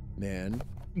 Man.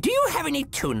 Do you have any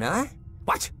tuna?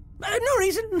 What? No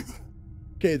reason.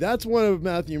 Okay, that's one of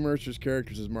Matthew Mercer's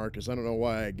characters is Marcus. I don't know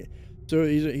why. So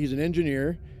he's an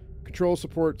engineer. Control,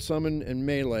 support, summon, and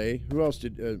melee. Who else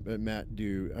did Matt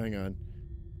do? Hang on.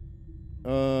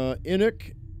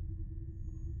 Inuk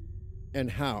and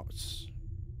House.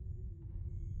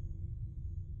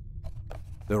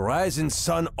 The rising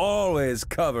sun always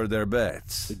cover their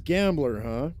bets. The gambler,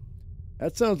 huh?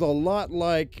 That sounds a lot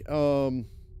like,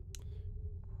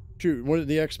 shoot, one of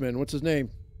the X-Men. What's his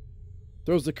name?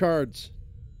 Throws the cards.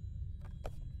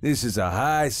 This is a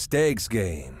high-stakes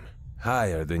game.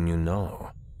 Higher than you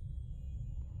know.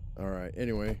 All right,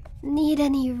 anyway. Need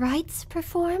any rites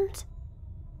performed?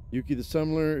 Yuki the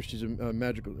Summoner. She's a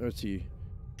magical, let's see,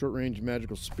 short-range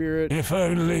magical spirit. If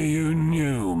only you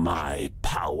knew my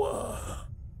power.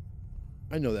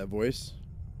 I know that voice.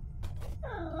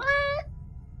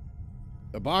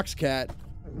 A box cat.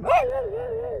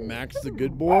 Max the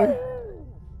good boy.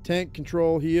 Tank,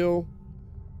 control, heal.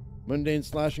 Mundane,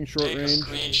 slashing, short Take range. a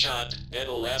screenshot.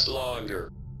 It'll last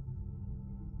longer.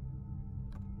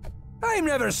 I'm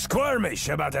never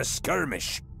squirmish about a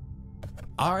skirmish.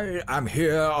 I am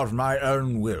here of my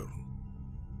own will.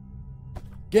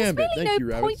 Gambit, There's really thank no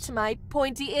you, point Rabbits. to my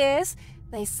pointy ears.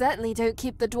 They certainly don't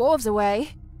keep the dwarves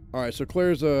away. Alright, so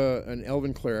Claire's an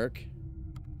elven cleric.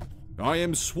 I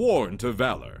am sworn to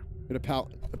valor. And a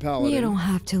paladin. You don't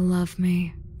have to love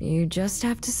me. You just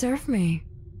have to serve me.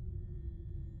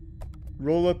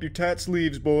 Roll up your tat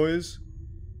sleeves, boys.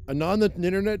 A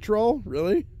non-internet troll?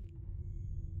 Really?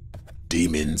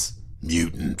 Demons,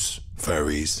 mutants,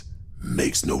 furries,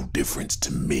 makes no difference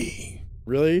to me.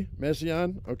 Really?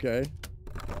 Messian? Okay.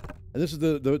 And this is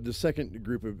the second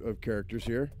group of characters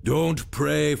here. Don't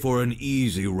pray for an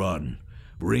easy run.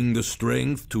 Bring the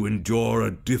strength to endure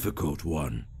a difficult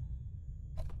one.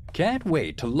 Can't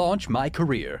wait to launch my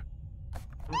career.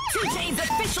 TJ's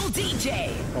official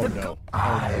DJ! Oh no.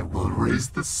 I will raise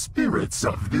the spirits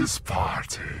of this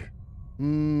party. A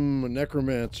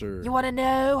necromancer. You want to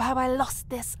know how I lost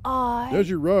this eye? There's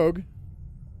your rogue.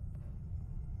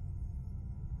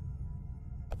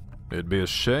 It'd be a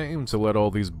shame to let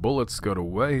all these bullets go to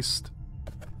waste.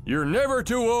 You're never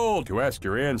too old to ask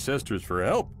your ancestors for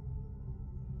help.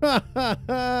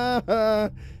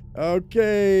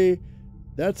 Okay.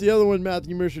 That's the other one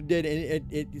Matthew Mercer did,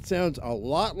 and it sounds a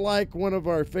lot like one of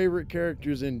our favorite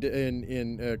characters in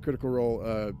Critical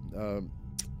Role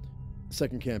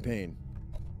second campaign.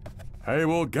 I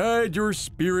will guide your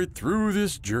spirit through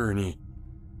this journey.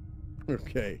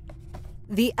 Okay.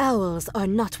 The owls are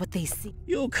not what they seem.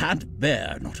 You can't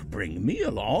bear not to bring me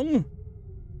along.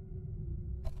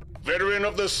 Veteran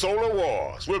of the Solar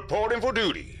Wars, reporting for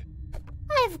duty.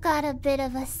 I've got a bit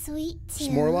of a sweet tooth.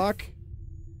 Smorlock?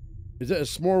 Is that a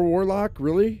Smor Warlock?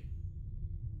 Really?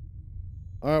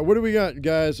 All right, what do we got,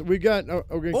 guys? We got...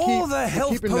 All the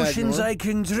health potions I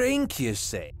can drink, you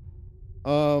say?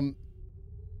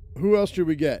 Who else should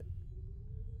we get?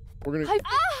 We're gonna...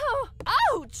 Ow!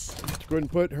 Ouch! Let's go ahead and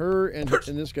put her and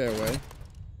this guy away.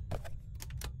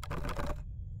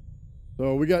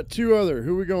 So we got two other.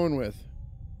 Who are we going with?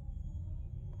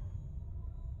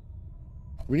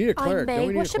 We need a cleric. I Don't may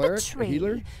we need a worship cleric? a tree,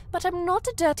 healer? but I'm not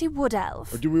a dirty wood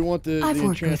elf. Or do we want the I've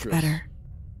worked enchantress? with better,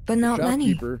 but not many.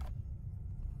 Shopkeeper.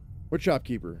 What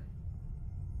shopkeeper?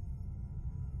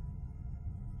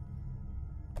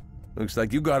 Looks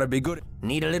like you gotta be good.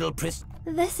 Need a little pris.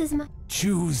 This is my...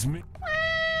 Choose me.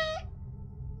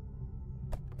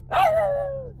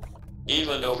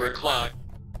 Even over clock.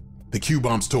 The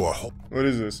Q-bombs tore a hole. What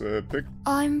is this, pick?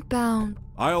 I'm bound.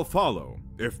 I'll follow,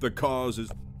 if the cause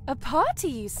is... A party,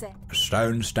 you say? A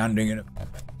stone standing in a...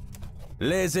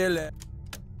 Where's the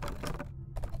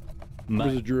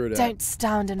druid at? Don't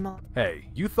stand in my... Hey,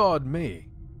 you thawed me.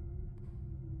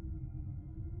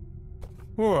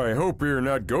 Oh, I hope you're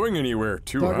not going anywhere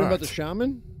too Talking hot. about the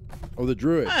shaman? Oh, the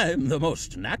druid. I'm the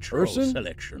most natural Urson?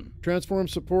 selection. Transform,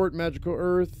 support, magical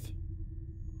earth.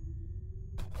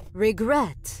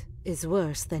 Regret is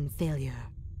worse than failure.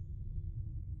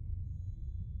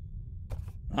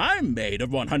 I'm made of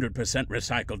 100%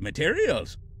 recycled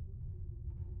materials.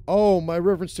 Oh, my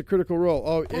reference to Critical Role.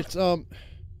 Oh, it's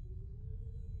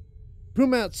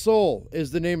Pumat Soul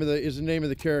is the name of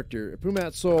the character.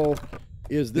 Pumat Soul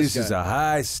is this guy. This is a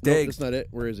high Nope, stake. that's not it.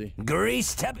 Where is he?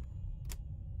 Grease tap.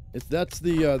 That's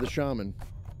the shaman.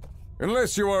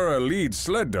 Unless you are a lead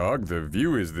sled dog, the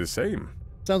view is the same.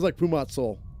 Sounds like Pumat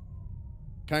Soul.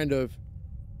 Kind of,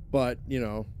 but you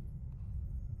know,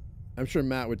 I'm sure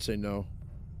Matt would say no.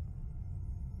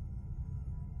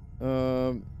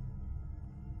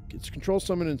 It's control,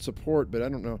 summon, and support, but I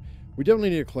don't know. We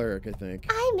definitely need a cleric, I think.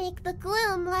 I make the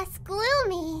gloom less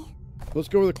gloomy. Let's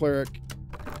go with a cleric.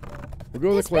 We'll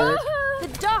go with the cleric. The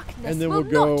darkness And then will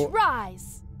we'll go- not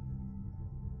rise.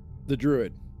 The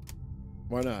druid.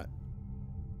 Why not?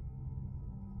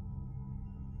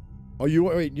 Oh, you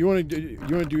wait. You want to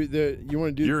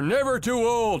do? You're never too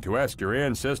old to ask your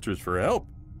ancestors for help.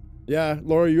 Yeah,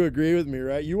 Laura, you agree with me,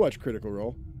 right? You watch Critical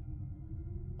Role.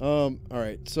 All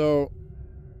right. So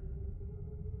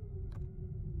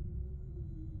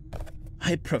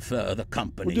I prefer the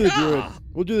company. we'll do the druid.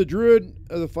 We'll do the druid,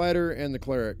 the fighter, and the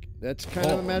cleric. That's kind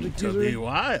of a magic to user. the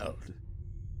wild.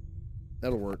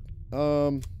 That'll work.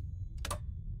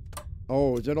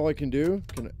 Oh, is that all I can do?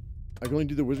 I can only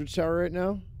do the wizard's tower right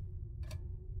now?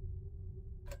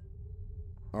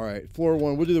 All right, floor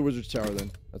 1. We'll do the wizard's tower then.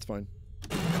 That's fine.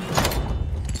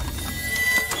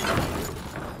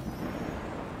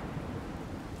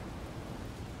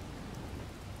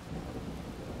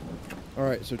 All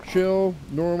right, so chill,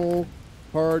 normal,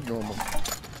 hard, normal.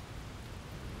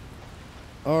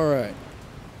 Alright.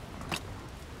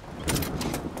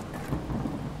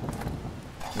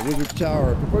 The Wizard's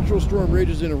Tower. A perpetual storm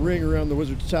rages in a ring around the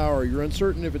Wizard's Tower. You're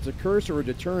uncertain if it's a curse or a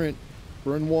deterrent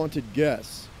for unwanted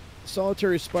guests. The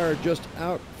solitary spire just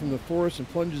out from the forest and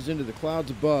plunges into the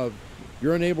clouds above.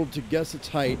 You're unable to guess its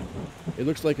height. It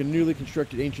looks like a newly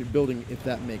constructed ancient building, if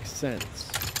that makes sense.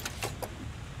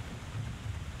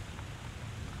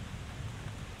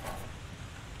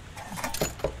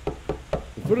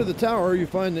 At the foot of the tower, you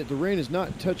find that the rain has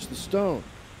not touched the stone.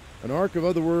 An arc of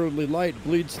otherworldly light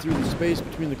bleeds through the space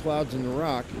between the clouds and the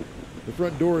rock. The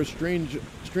front door is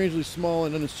strangely small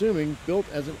and unassuming, built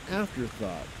as an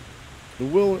afterthought. The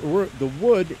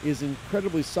wood is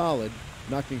incredibly solid.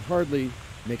 Knocking hardly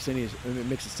makes a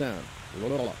sound.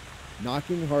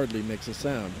 Knocking hardly makes a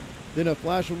sound. Then a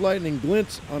flash of lightning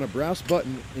glints on a brass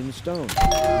button in the stone.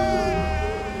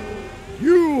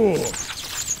 You!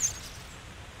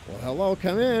 Well, hello,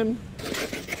 come in.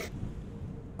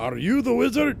 Are you the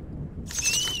wizard?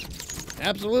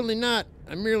 Absolutely not.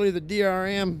 I'm merely the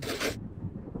DRM.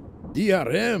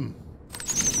 DRM?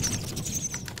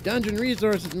 Dungeon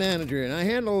Resources Manager, and I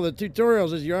handle the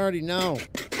tutorials, as you already know.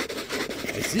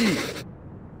 I see.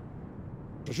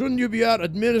 So shouldn't you be out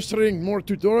administering more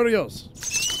tutorials?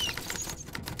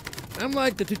 I'm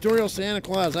like the tutorial Santa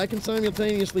Claus. I can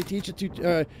simultaneously teach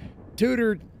a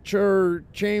tutor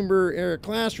chamber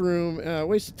classroom.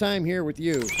 Waste of time here with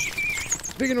you.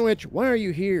 Speaking of which, why are you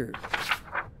here?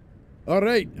 All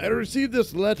right, I received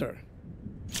this letter.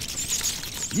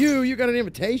 You got an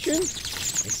invitation? I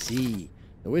see.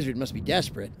 The wizard must be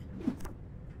desperate.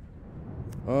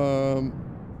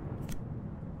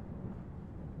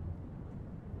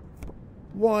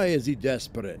 Why is he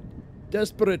desperate?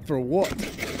 Desperate for what?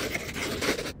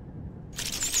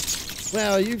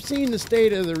 Well, you've seen the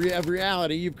state of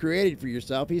reality you've created for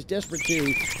yourself. He's desperate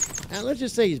too. And let's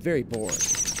just say he's very bored.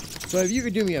 So if you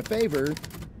could do me a favor,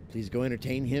 please go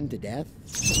entertain him to death.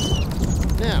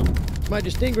 Now, it's my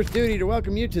distinguished duty to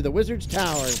welcome you to the Wizard's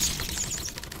Tower.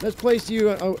 Let's place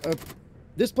you.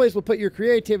 This place will put your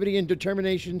creativity and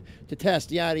determination to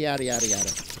test. Yada yada yada yada.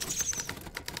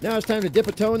 Now it's time to dip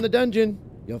a toe in the dungeon.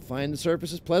 You'll find the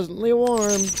surface is pleasantly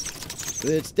warm, but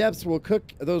its depths will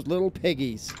cook those little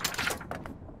piggies.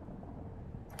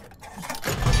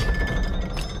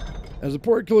 As the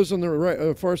portcullis on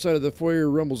the far side of the foyer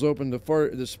rumbles open,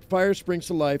 the fire springs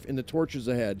to life in the torches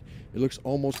ahead. It looks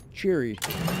almost cheery.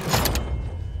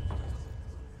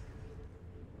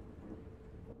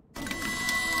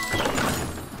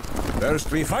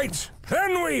 First we fight,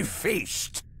 then we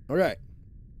feast. Okay.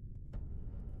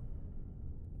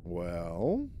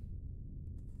 Well,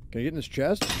 can I get in this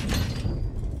chest?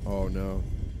 Oh no.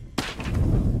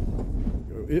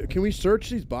 Can we search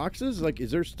these boxes? Like,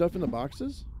 is there stuff in the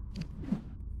boxes?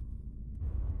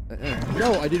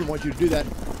 No, I didn't want you to do that.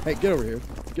 Hey, get over here.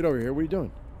 Get over here. What are you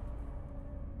doing?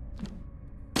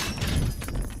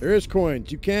 There is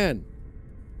coins. You can.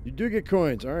 You do get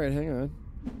coins. All right, hang on.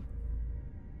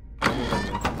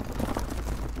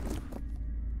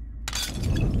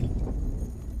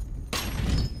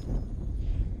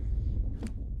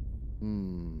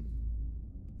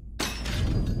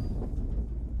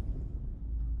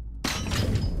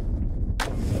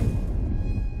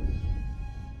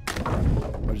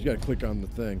 I just gotta click on the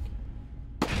thing.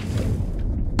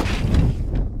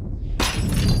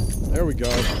 There we go.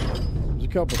 There's a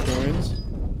couple coins.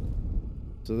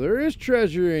 So there is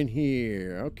treasure in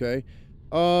here. Okay.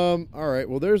 Alright,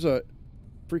 well there's a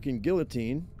freaking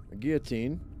guillotine. A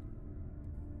guillotine.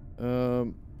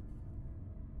 Alright,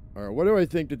 what do I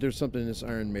think that there's something in this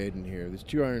Iron Maiden here? There's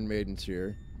two Iron Maidens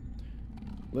here.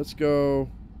 Let's go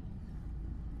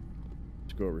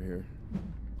over here.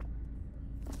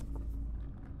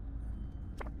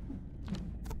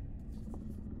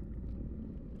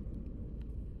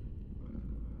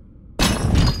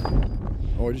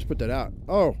 Oh, I just put that out.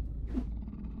 Oh.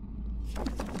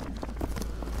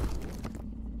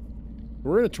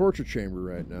 We're in a torture chamber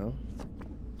right now.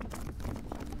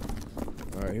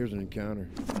 Alright, here's an encounter.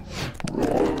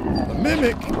 A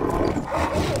mimic!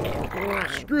 Oh,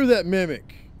 screw that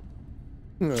mimic.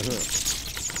 Your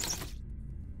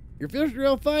first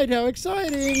real fight, how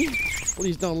exciting!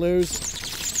 Please don't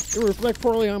lose. It will reflect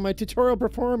poorly on my tutorial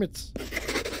performance.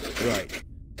 Right.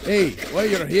 Hey, while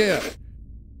you're here,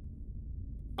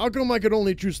 how come I could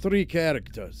only choose 3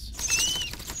 characters?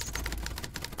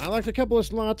 I left a couple of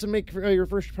slots to make your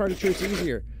first party choice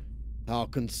easier. I'll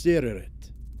consider it.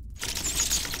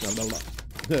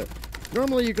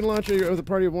 Normally you can launch with a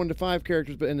party of 1 to 5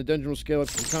 characters, but in the dungeon will scale up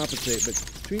to compensate.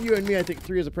 But between you and me, I think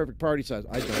 3 is a perfect party size.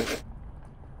 I don't.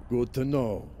 Good to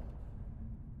know.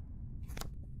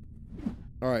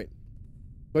 Alright.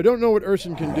 So I don't know what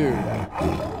Urson can do.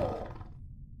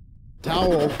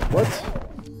 Towel. What?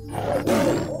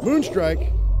 Moonstrike.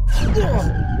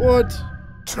 What?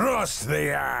 Trust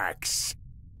the axe.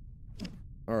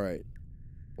 Alright.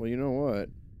 Well, you know what?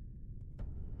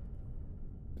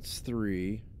 It's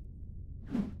 3.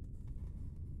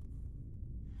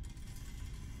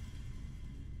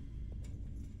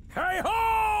 Hey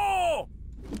ho!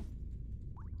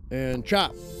 And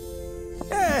chop.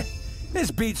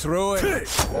 This beats ruin. There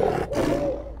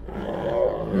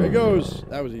he goes.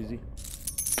 That was easy.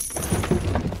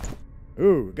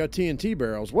 Ooh, got TNT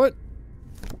barrels. What?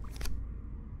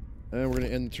 And we're going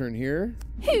to end the turn here.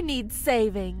 Who needs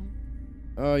saving?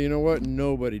 You know what?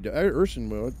 Nobody does. Urson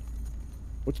would.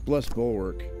 What's Blessed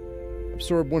Bulwark?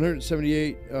 Absorb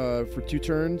 178 for 2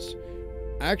 turns.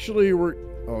 Actually, we're...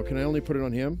 Oh, can I only put it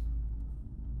on him?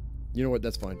 You know what?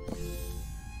 That's fine.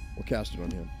 We'll cast it on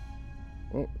him.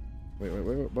 Oh, wait.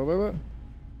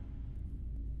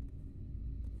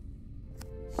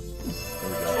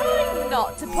 Try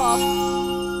not to pop.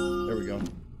 There we go.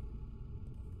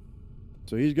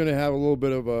 So he's going to have a little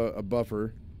bit of a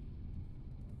buffer.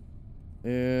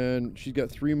 And she's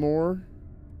got 3 more.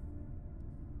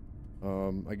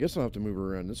 I guess I'll have to move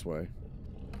her around this way.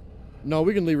 No,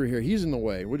 we can leave her here. He's in the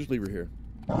way. We'll just leave her here.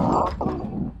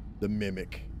 The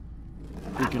mimic.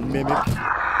 Freaking mimic.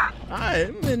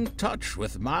 I'm in touch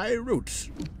with my roots.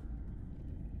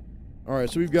 Alright,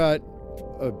 so we've got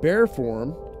a bear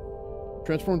form.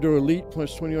 Transform to elite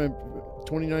plus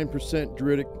 29%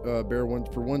 druidic bear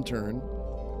for 1 turn.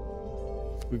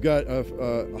 We've got a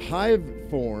hive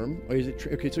form. Oh,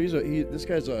 okay, so this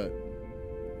guy's a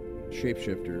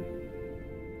shapeshifter.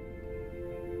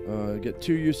 Get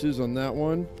 2 uses on that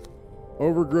one.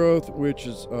 Overgrowth, which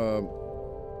is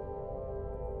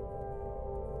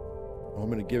I'm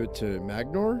going to give it to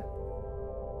Magnor.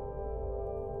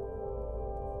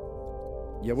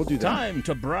 Yeah, we'll do that. Time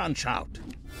to branch out.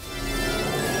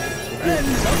 Friends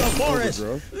of the forest,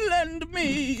 lend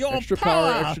me your extra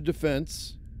power, extra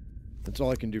defense. That's all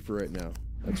I can do for right now.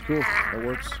 That's cool. That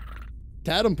works.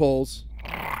 Tatum poles.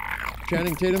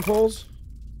 Channing Tatum poles.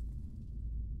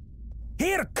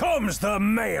 Here comes the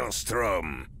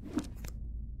maelstrom.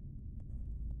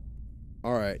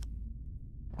 All right.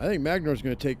 I think Magnor's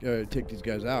going to take these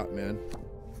guys out, man.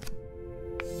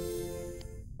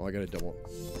 Oh, I got a double.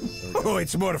 Oh,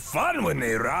 it's more fun when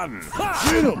they run.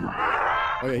 Get him!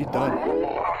 Oh yeah, he's done.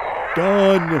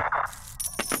 Done.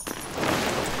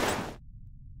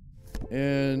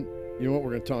 And you know what? We're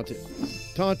going to taunt it.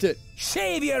 Taunt it.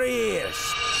 Shave your ears.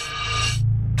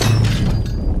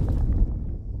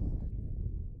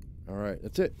 All right,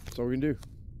 that's it. That's all we can do.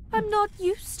 I'm not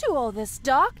used to all this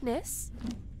darkness.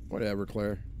 Whatever,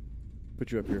 Claire.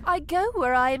 Put you up here. I go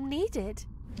where I am needed.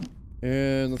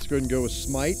 And let's go ahead and go with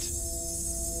smite.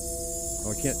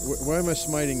 Oh, I can't. Why am I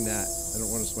smiting that? I don't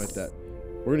want to smite that.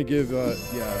 We're gonna give, yeah.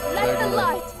 Let the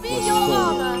light be your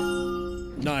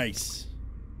armor. Nice.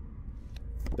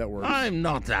 That works. I'm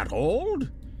not that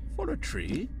old for a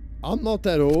tree. I'm not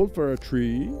that old for a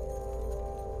tree.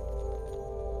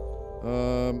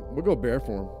 We'll go bear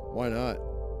form. Why not?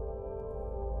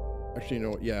 Actually, you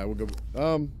know what? Yeah, we'll go.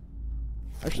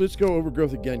 Actually, let's go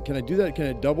overgrowth again. Can I do that? Can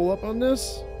I double up on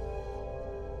this?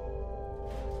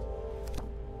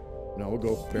 No, we'll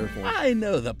go bear form. I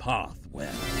know the path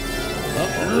well.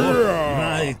 Uh-oh.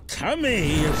 My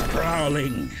tummy is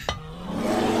growling.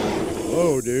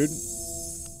 Whoa, dude.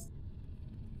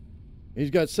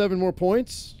 He's got 7 more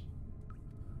points.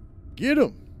 Get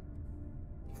him.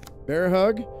 Bear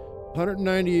hug.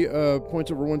 190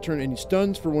 points over 1 turn, and he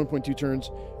stuns for 1.2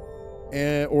 turns.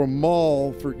 Or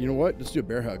maul for, you know what? Let's do a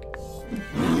bear hug.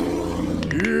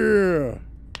 Yeah.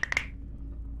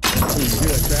 You hear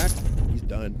that crack? He's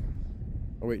done.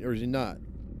 Oh, wait, or is he not?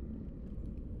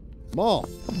 Maul.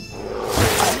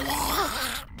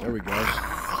 There we go.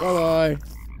 Bye-bye.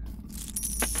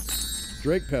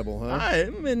 Drake Pebble, huh?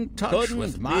 I'm in touch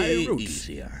with my roots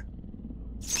here.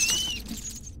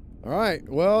 All right.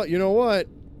 Well, you know what?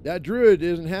 That druid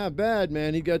isn't half bad,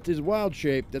 man. He got this wild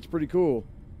shape. That's pretty cool.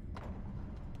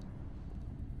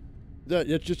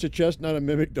 It's just a chest, not a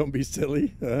mimic. Don't be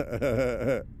silly.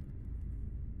 The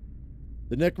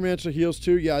Necromancer heals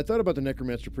too. Yeah, I thought about the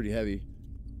Necromancer pretty heavy.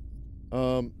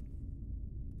 You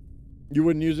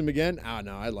wouldn't use him again? Ah,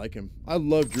 no, I like him. I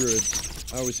love druids.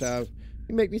 I always have.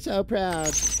 You make me so proud.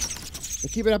 Now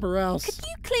keep it up or else. Could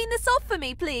you clean this off for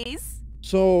me, please?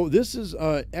 So this is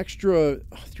extra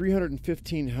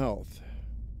 315 health.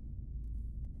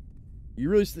 You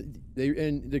really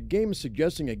and the game is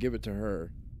suggesting I give it to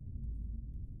her.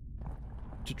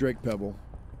 To Drake Pebble.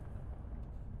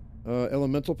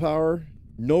 Elemental power,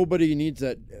 Nobody needs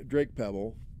that Drake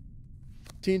Pebble.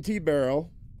 TNT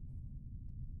barrel.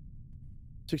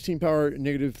 16 power,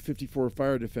 negative 54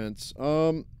 fire defense. It's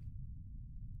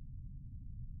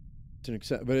an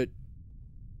accept, but it.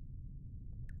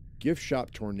 Gift shop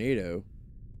tornado.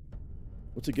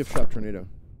 What's a gift shop tornado?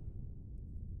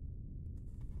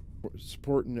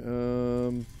 Supporting. I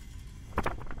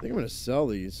think I'm gonna sell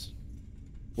these.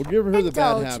 We'll give her the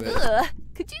bad habit. Ugh.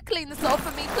 Could you clean this off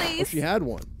for me, please? Oh, she had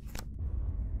one.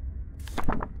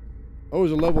 Oh, it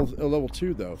was a level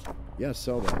 2 though. Yeah,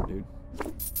 sell that, dude.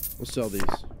 We'll sell these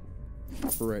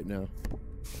for right now.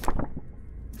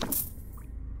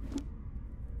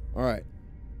 All right.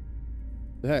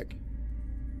 The heck?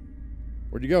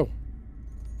 Where'd you go?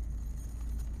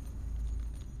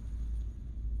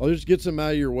 I'll just get some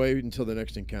out of your way until the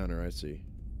next encounter. I see.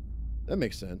 That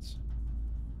makes sense.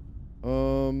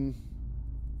 Well,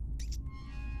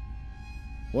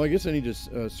 I guess I need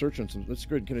to search on some. That's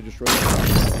good. Can I just roll?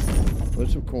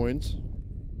 There's some coins.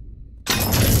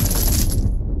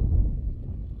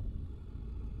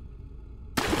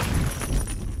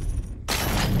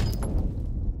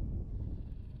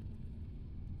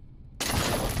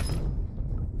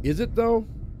 Is it though?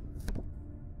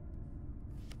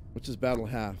 What's this battle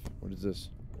half? What is this?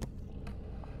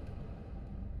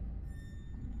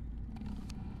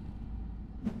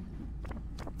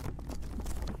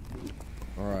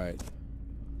 All right.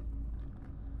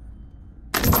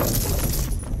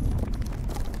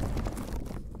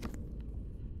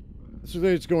 This is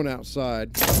it's going outside.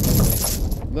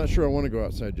 I'm not sure I want to go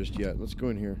outside just yet. Let's go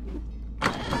in here.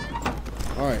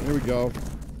 All right, here we go.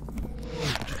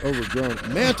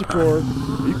 Overgrown manticore.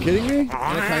 Are you kidding me? And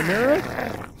a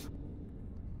chimera?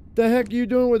 The heck are you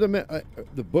doing with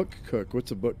the book cook? What's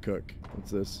a book cook?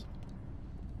 What's this?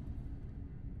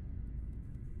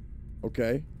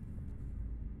 Okay.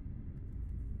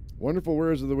 Wonderful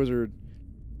wares of the wizard.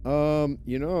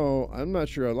 You know, I'm not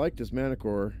sure I like this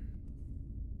manticore.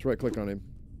 Let's right click on him.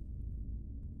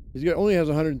 He's got only has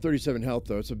 137 health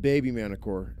though. It's a baby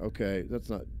manticore. Okay,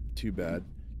 that's not too bad.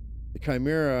 The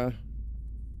chimera.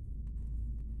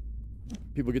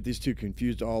 People get these two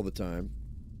confused all the time.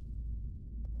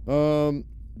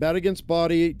 Bad against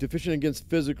body, deficient against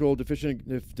physical,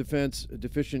 deficient defense,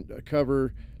 deficient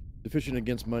cover, deficient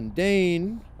against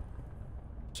mundane.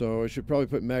 So I should probably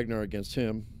put Magnar against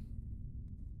him.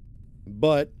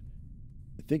 But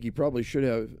I think he probably should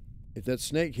have. If that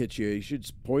snake hits you, he should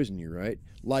poison you, right?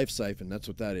 Life siphon, that's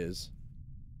what that is.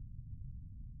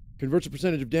 Converts a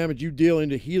percentage of damage you deal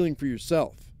into healing for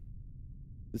yourself.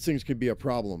 This thing could be a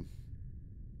problem.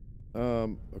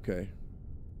 Okay.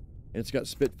 And it's got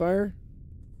Spitfire.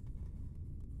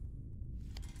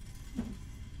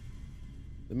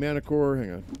 The Manticore,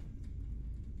 hang on.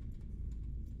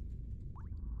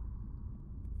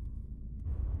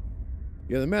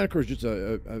 Yeah, the Manticore is just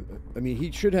I mean,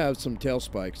 he should have some tail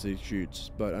spikes that he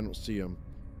shoots, but I don't see them.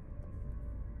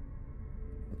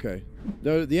 Okay.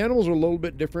 The animals are a little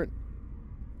bit different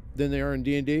than they are in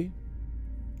D&D.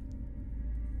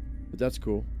 But that's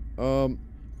cool.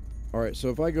 Alright, so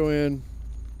if I go in...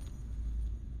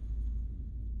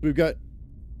 We've got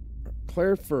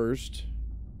Claire first,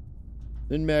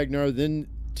 then Magnar, then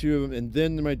two of them, and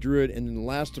then my druid, and then the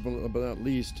last of them, but not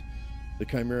least, the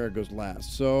Chimera goes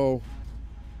last. So...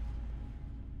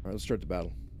 Alright, let's start the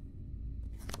battle.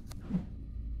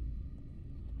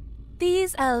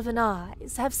 These elven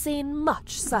eyes have seen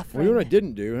much suffering. Well, you know what I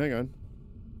didn't do? Hang on.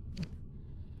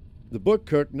 The book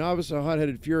cook, novice, a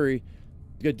hot-headed fury.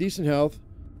 He's got decent health.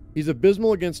 He's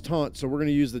abysmal against taunt, so we're going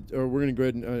to use the. Or we're going to go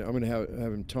ahead and I'm going to have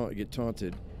him get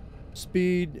taunted.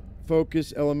 Speed,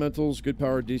 focus, elementals, good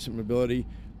power, decent mobility.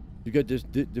 You got this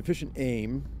deficient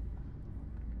aim.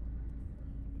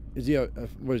 Is he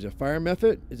what is it? A fire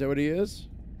method? Is that what he is?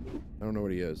 I don't know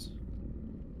what he is.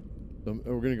 So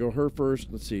we're going to go her first.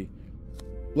 Let's see.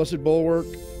 Blessed Bulwark.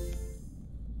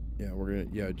 Yeah, we're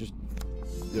going to, just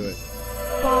do it.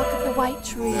 Bark of the white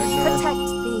tree, protect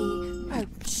thee. Oh,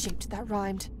 shoot, that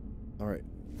rhymed. All right.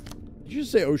 Did you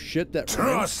just say, oh shit, that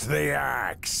rhymed? Trust the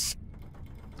axe.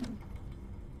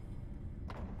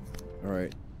 All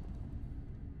right.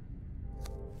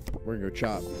 We're going to go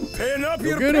chop. Pin up Go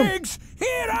your get 'em. pigs.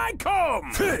 Here I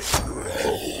come.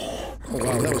 Oh,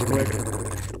 wow, that was quick.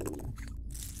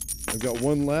 I've got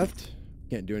one left.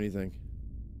 Can't do anything.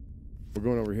 We're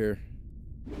going over here.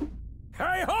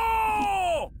 Hey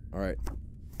ho! All right.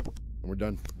 And we're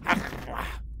done.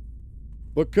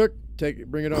 Book cook,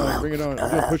 bring it on, bring it on.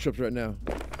 I'm doing push-ups right now.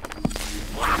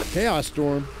 Chaos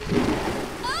Storm.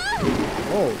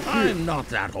 Oh, shoot. I'm not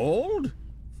that old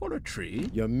for a tree.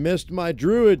 You missed my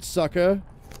druid, sucker.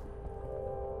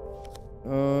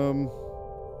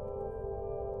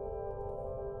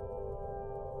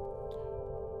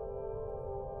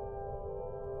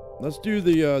 Let's do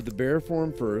the bear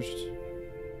form first.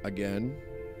 Again.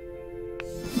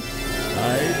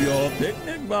 Hide your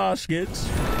picnic baskets.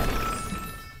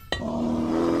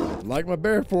 Like my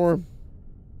bear form.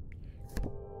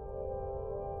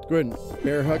 Let's go ahead and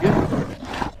bear hug it.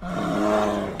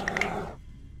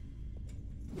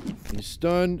 He's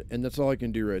stunned, and that's all I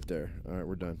can do right there. Alright,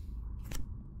 we're done.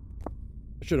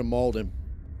 I should have mauled him.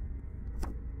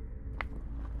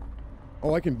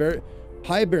 Oh, I can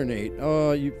hibernate.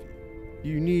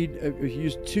 You need if you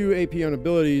use 2 AP on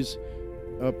abilities,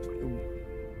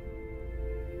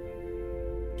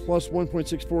 plus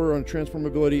 1.64 on transform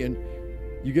ability, and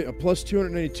you get a plus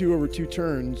 292 over 2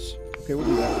 turns. Okay, we'll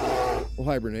do that. We'll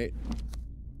hibernate.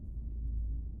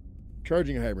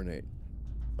 Charging a hibernate.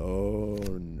 Oh,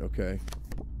 okay.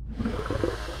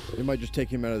 It might just take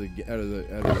him out of the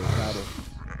battle.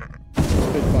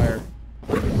 Spitfire.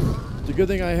 It's a good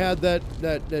thing I had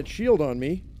that shield on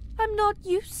me. I'm not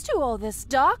used to all this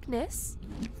darkness.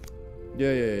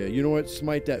 Yeah. You know what?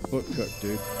 Smite that book cook,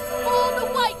 dude. For the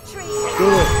white tree! Do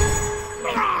it!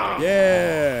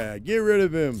 Yeah! Get rid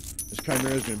of him! This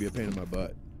Chimera is going to be a pain in my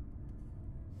butt.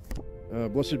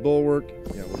 Blessed Bulwark.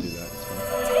 Yeah, we'll do that. It's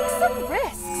fine. Take some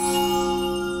risks!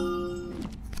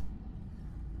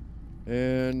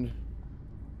 And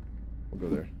we'll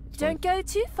go there. Don't go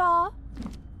too far.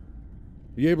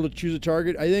 Are you able to choose a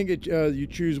target? I think you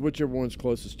choose whichever one's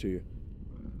closest to you.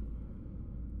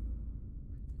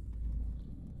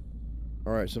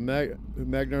 All right, so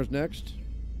Magnar's next.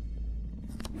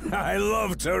 I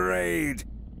love to raid.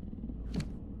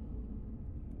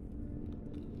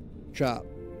 Chop.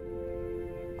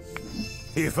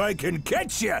 If I can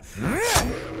catch you.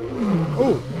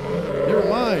 Oh, never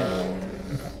mind.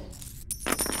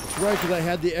 That's right, because I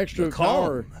had the extra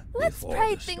power. Let's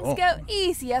pray things go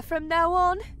easier from now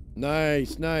on.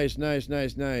 Nice.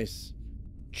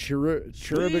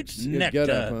 Cherubic's get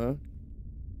up, huh?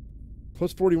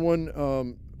 Plus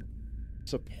 41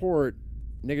 support,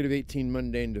 negative 18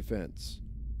 mundane defense.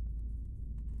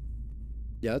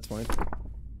 Yeah, that's fine.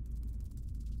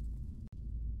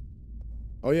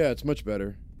 Oh yeah, it's much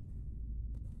better.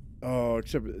 Oh,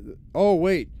 except... Oh,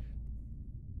 wait.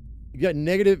 You got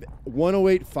negative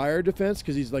 108 fire defense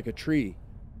because he's like a tree.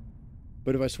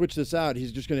 But if I switch this out,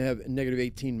 he's just going to have negative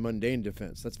 18 mundane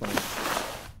defense. That's fine.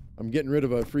 I'm getting rid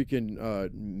of a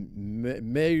freaking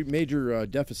major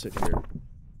deficit here.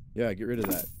 Yeah, get rid of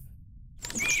that.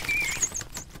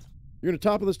 You're going to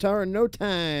topple this tower in no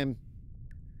time.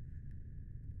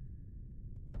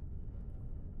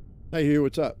 Hey, Hugh,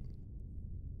 what's up?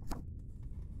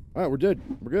 All right, we're good.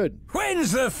 We're good.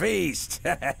 When's the feast?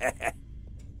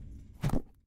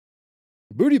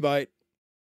 Booty bite.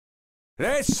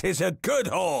 This is a good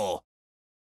haul.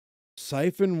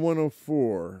 Siphon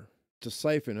 104. It's a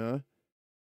siphon, huh?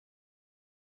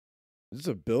 Is this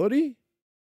ability?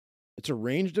 It's a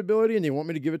ranged ability, and they want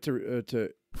me to give it to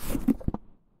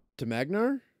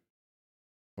Magnar?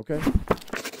 Okay.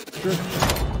 Sure.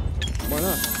 Why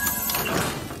not?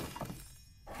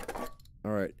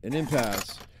 All right, an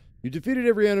impasse. You defeated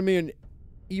every enemy and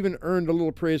even earned a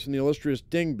little praise from the illustrious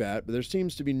Dingbat, but there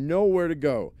seems to be nowhere to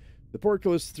go. The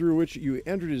portcullis through which you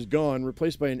entered is gone,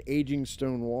 replaced by an aging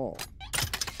stone wall.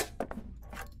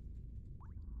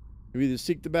 We either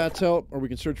seek the bat's help, or we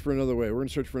can search for another way. We're going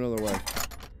to search for another way.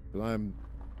 Because I'm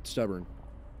stubborn.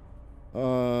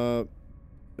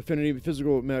 Affinity,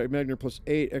 physical, Magnar plus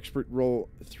 8, expert roll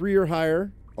 3 or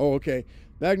higher. Oh, okay.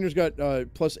 Magnar's got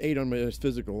plus 8 on his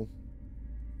physical.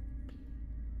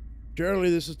 Surely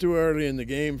this is too early in the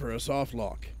game for a soft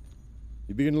lock.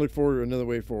 You begin to look forward another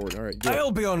way forward. All right, good.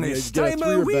 I'll be honest, I'm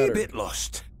a wee bit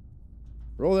lost.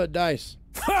 Roll that dice.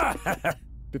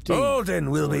 15. Odin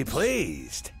will be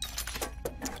pleased.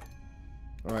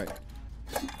 All right.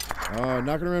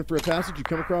 Knocking around for a passage, you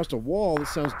come across a wall that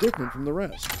sounds different from the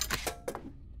rest.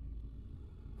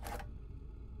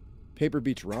 Paper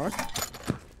beats rock.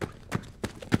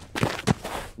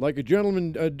 Like a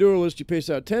gentleman duelist, you pace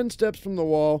out 10 steps from the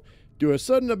wall, do a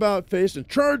sudden about face, and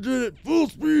charge it at full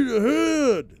speed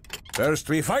ahead. First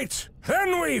we fight,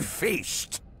 then we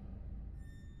feast.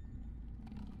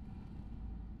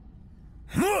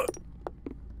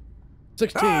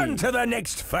 16. On to the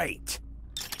next fight.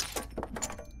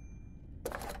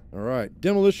 All right,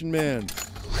 Demolition Man.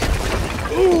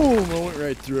 Boom! I went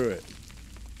right through it.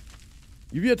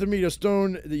 You've yet to meet a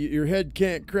stone that your head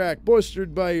can't crack.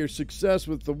 Bolstered by your success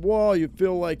with the wall, you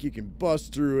feel like you can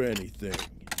bust through anything.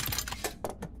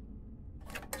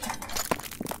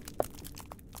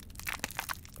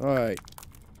 All right.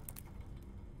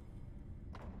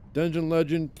 Dungeon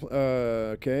legend.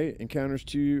 Okay. Encounters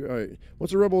 2. All right.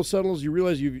 Once a rebel settles, you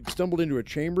realize you've stumbled into a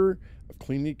chamber of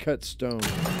cleanly cut stone.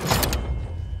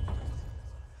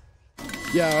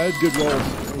 Yeah, I had good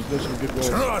rolls. Those some good rolls.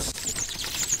 Trust.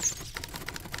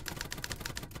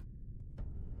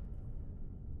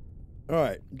 All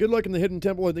right. Good luck in the hidden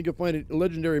temple. I think you'll find it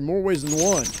legendary in more ways than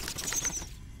one.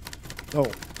 Oh,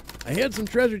 I had some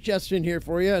treasure chests in here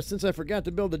for you since I forgot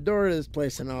to build a door to this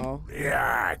place and all.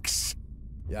 Yikes.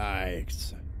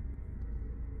 Yikes.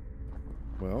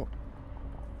 Well,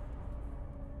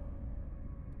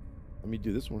 let me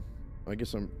do this one. I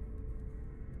guess I'm...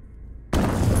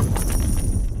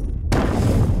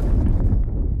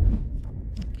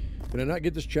 Can I not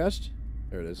get this chest?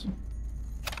 There it is.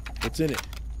 What's in it?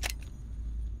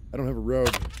 I don't have a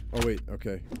rogue. Oh, wait.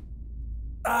 Okay.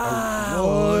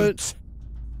 What?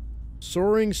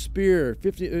 Soaring Spear.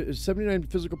 79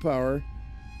 physical power.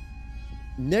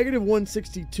 Negative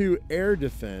 162 air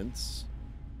defense.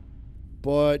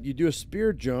 But you do a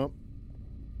spear jump.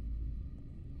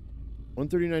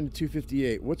 139 to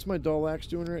 258. What's my dull axe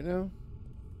doing right now?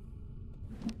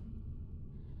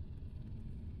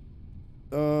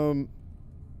 Oh,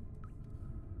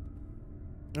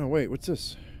 wait. What's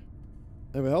this?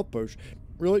 I have a health potion.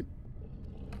 Really?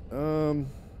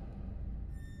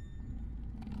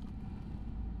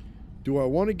 Do I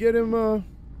want to get him, Oh,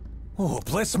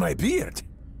 bless my beard.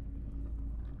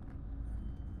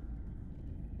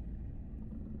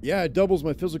 Yeah, it doubles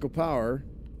my physical power.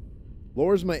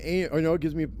 Lowers my aim. Oh, no, it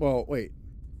gives me... Well, wait.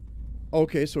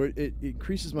 Okay, so it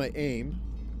increases my aim.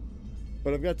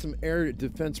 But I've got some air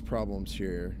defense problems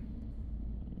here.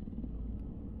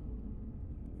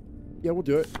 Yeah, we'll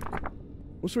do it.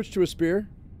 We'll switch to a spear.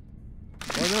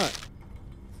 Why not?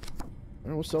 All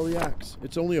right, we'll sell the axe.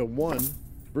 It's only a 1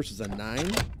 versus a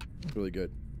 9. Really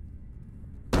good.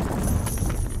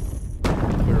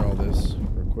 Clear all this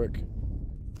real quick.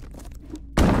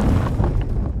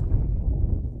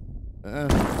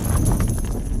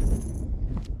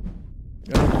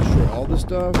 Gotta destroy all this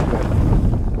stuff. But...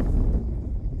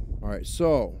 Alright,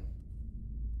 so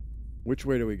which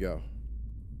way do we go?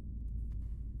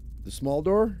 The small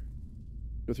door?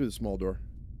 Go through the small door.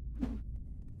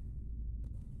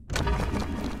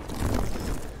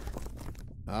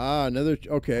 Ah, another...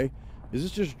 Okay. Is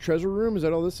this just a treasure room? Is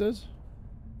that all this is?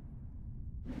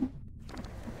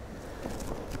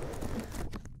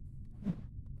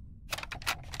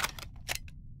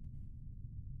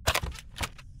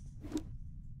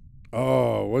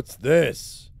 Oh, what's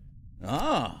this?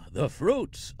 Ah, the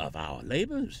fruits of our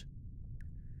labors.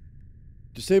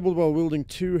 Disabled while wielding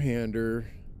two-hander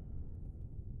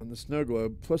on the snow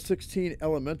globe. Plus 16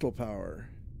 elemental power.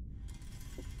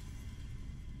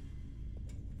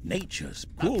 Nature's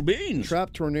cool beans.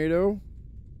 Trap tornado.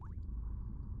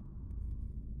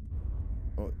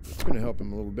 Oh, it's going to help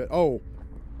him a little bit. Oh.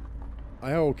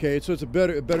 Okay, so it's a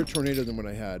better tornado than what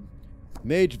I had.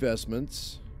 Mage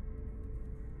vestments.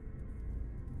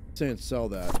 Saying sell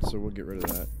that, so we'll get rid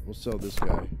of that. We'll sell this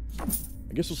guy.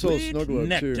 I guess we'll sell a snow globe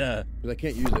too, because I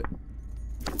can't use it.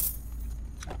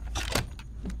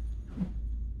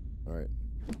 All right.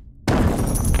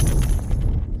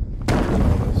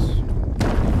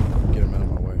 Get him out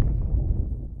of my way.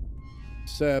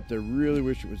 Except I really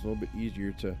wish it was a little bit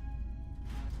easier to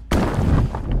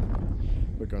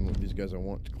click on these guys I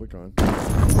want to click on.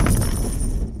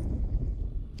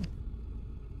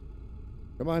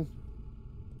 Come on.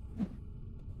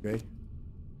 Okay.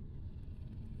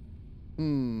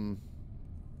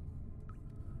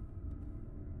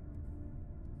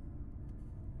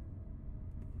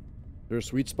 There a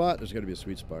sweet spot? There's got to be a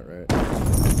sweet spot, right?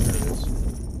 There it is.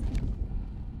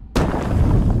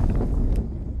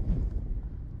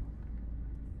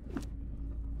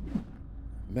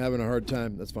 I'm having a hard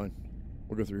time. That's fine.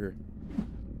 We'll go through here.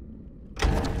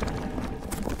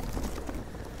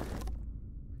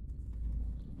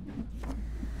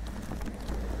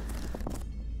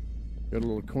 Got a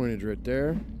little coinage right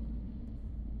there.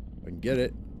 I can get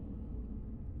it.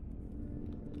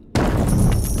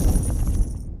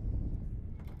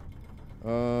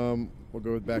 We'll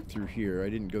go back through here. I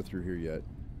didn't go through here yet.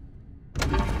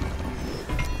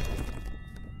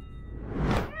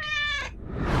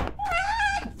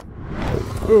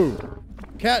 Ooh!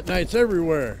 Cat knights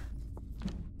everywhere!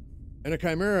 And a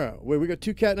chimera. Wait, we got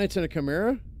 2 cat knights and a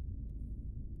chimera?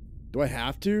 Do I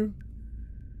have to?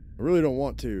 I really don't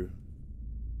want to.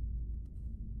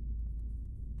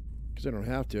 Because I don't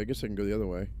have to. I guess I can go the other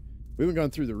way. We haven't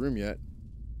gone through the room yet.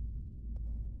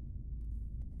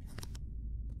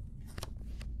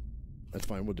 That's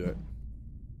fine. We'll do it.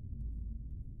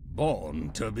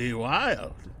 Born to be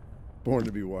wild. Born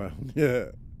to be wild. Yeah.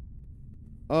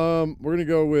 We're gonna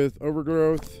go with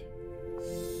Overgrowth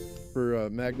for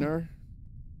Magnar.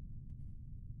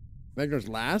 Magnar's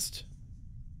last?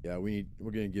 Yeah, we're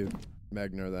gonna give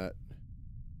Magnar that.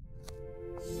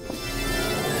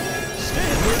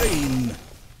 Stay green.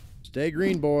 Stay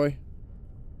green, boy.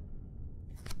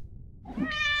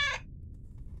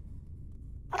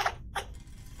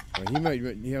 He might.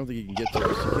 I don't think he can get to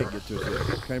us. He can't get to us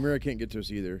yet. Chimera can't get to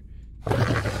us either.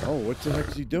 Oh, what the heck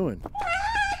is he doing?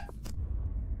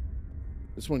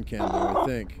 This one can, though, I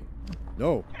think.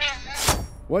 No.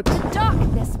 What?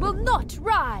 Darkness will not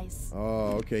rise.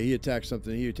 Oh, okay. He attacked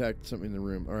something. He attacked something in the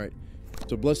room. All right.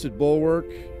 So Blessed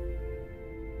Bulwark.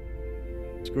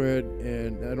 Let's go ahead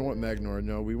and I don't want Magnar.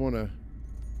 No, we want to.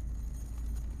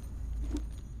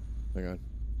 Hang on.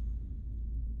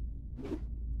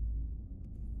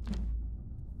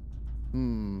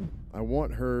 I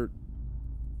want her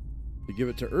to give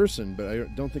it to Urson, but I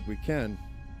don't think we can.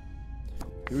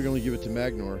 Maybe we can only give it to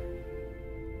Magnar.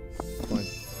 Fine.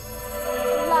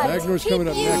 Magnar's coming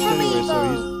up next anyway,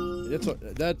 so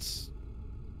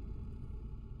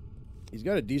he's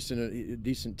got a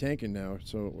decent tanking now,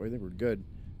 so I think we're good.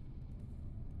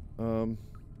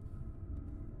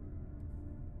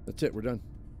 That's it. We're done.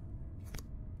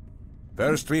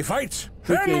 First we fight,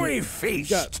 then we feast.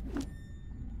 Got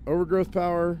overgrowth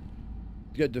power.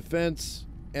 He's got defense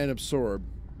and absorb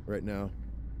right now.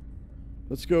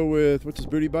 Let's go with what's his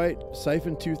booty bite?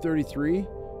 Siphon 233.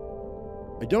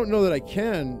 I don't know that I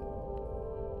can.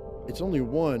 It's only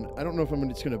one. I don't know if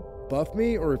it's going to buff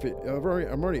me or if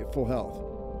I'm already at full health.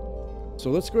 So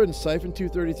let's go ahead and Siphon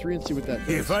 233 and see what that does.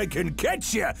 If I can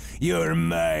catch you, you're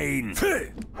mine.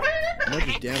 Might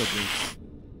just damage me.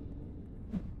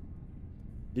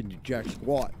 Didn't do jack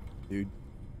squat, dude.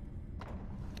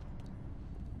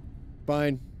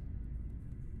 Fine.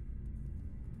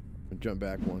 I'll jump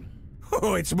back one.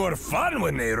 Oh, it's more fun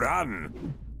when they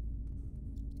run.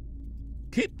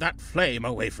 Keep that flame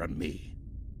away from me.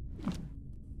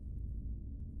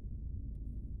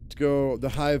 Let's go the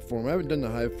hive form. I haven't done the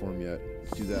hive form yet.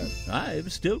 Let's do that.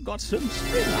 I've still got some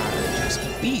string. I'll just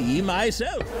be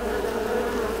myself.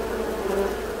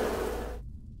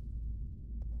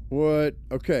 What?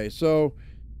 Okay, so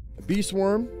a bee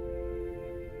swarm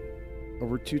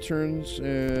over 2 turns,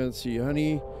 and let's see,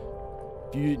 honey.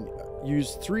 If you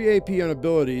use 3 AP on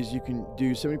abilities, you can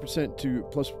do 70% to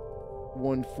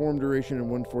 +1 form duration and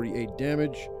 148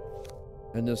 damage.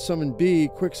 And the summon bee,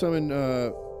 quick summon.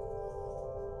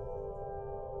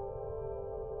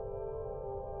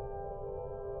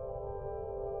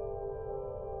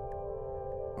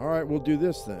 All right, we'll do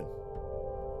this then.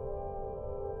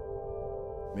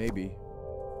 Maybe.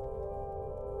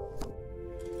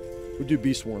 We'll do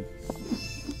bee swarm.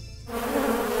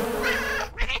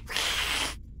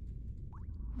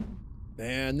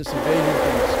 Man, this invasion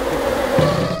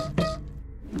thing's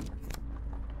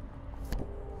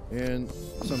and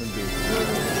summon bee.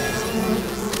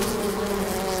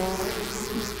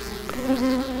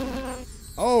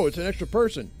 Oh, it's an extra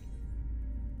person.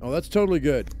 Oh, that's totally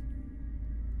good.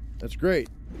 That's great.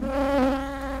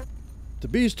 It's a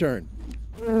bee's turn.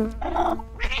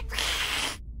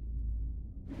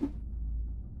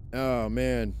 Oh,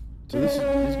 man. So these guys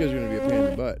are going to be a pain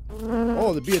in the butt.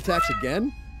 Oh, the bee attacks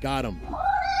again? Got him.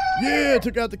 Yeah,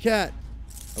 took out the cat.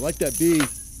 I like that bee.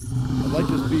 I like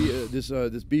this bee.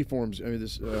 This bee forms. I mean,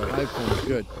 this hive form is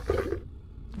good.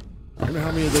 I wonder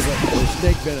how many of those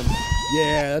snake venom.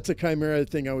 Yeah, that's a chimera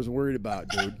thing I was worried about,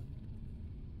 dude.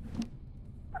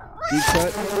 Deep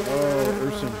cut. Oh,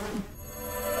 Urson.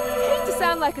 Hate to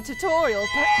sound like a tutorial,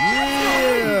 but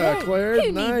yeah, Claire,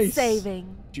 who nice. needs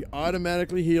saving? She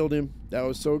automatically healed him. That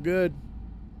was so good.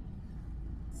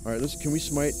 All right, can we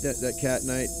smite that cat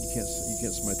knight? You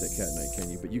can't smite that cat knight, can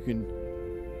you? But you can.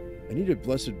 I need a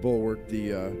blessed bulwark.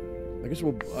 I guess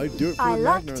I do it for I the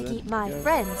like Magnar, to then. keep my Yeah.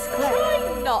 friends close.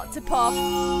 Try not to pop.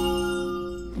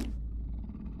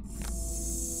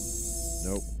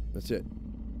 Nope, that's it.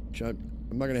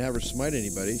 I'm not gonna have her smite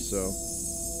anybody, so.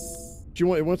 She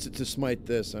wants it to smite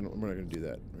this. We're not gonna do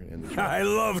that. We're gonna end this. I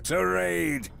love to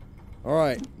raid. All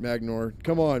right, Magnar,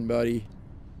 come on, buddy.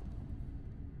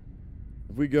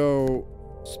 If we go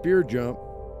spear jump,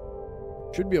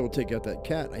 should be able to take out that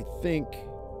cat, I think.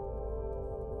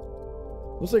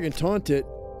 Looks like I can taunt it.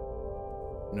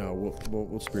 No,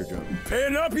 we'll spear jump.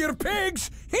 Pin up your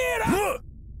pigs! Hit up!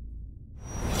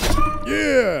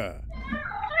 Yeah!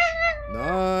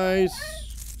 Nice.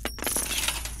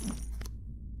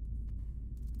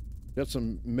 Got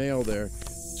some mail there.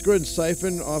 Let's go ahead and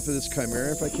siphon off of this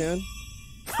chimera if I can.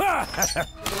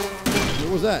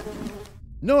 What was that?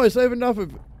 No, I siphoned off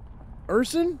of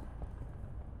Urson?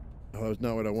 Oh, that was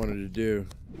not what I wanted to do.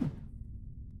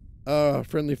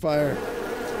 Friendly fire.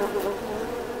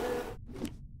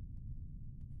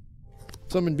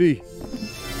 Summon B.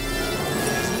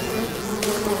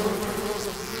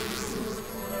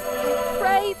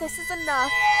 Pray this is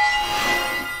enough.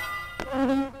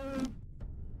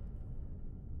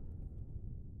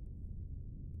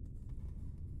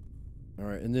 All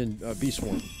right, and then B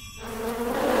swarm.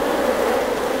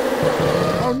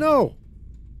 Oh no!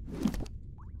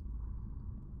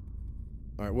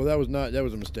 All right, well that was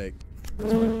a mistake.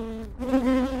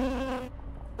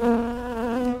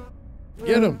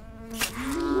 Get him!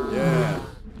 Yeah.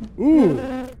 Ooh!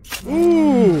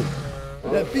 Ooh!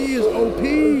 That B is OP!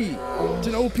 It's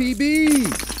an OPB!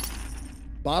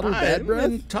 Bottled bad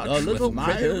breath? The little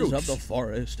critters of the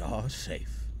forest are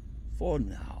safe. For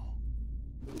now.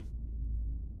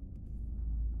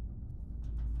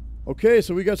 Okay,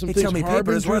 so we got some They things. tell me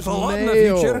paper is worth a lot in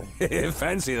the future.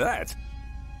 Fancy that.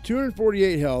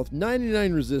 248 health,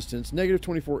 99 resistance, negative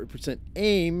 24%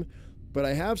 aim, but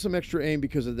I have some extra aim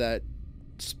because of that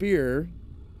spear.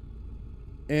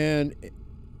 And,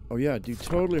 oh yeah, dude,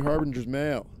 totally Harbinger's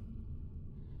Mail.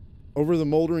 Over the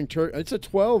Moldering Turret. It's a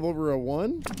 12 over a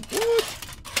 1? What?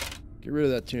 Get rid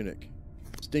of that tunic.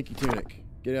 Stinky tunic.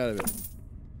 Get out of it.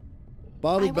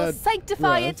 Bottled I will bad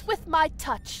sanctify breath. it with my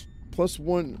touch. Plus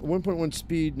 1.1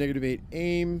 speed, negative 8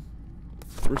 aim.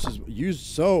 Versus use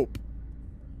soap.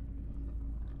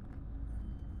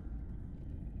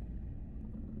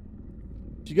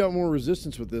 You got more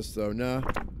resistance with this, though. Nah.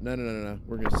 No.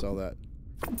 We're going to sell that.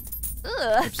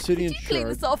 Ugh. Obsidian Could you clean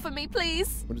shard. this off for me,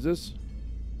 please? What is this?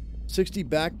 60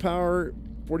 back power,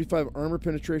 45 armor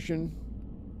penetration.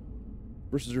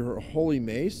 Versus her holy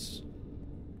mace.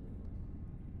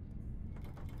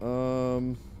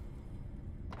 So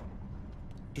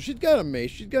she's got a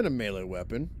mace. She's got a melee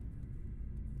weapon.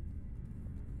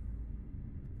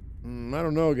 I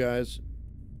don't know, guys.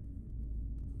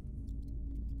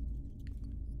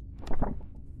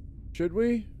 Should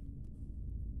we?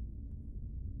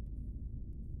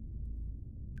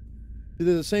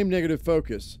 They're the same negative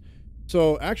focus.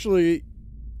 So actually,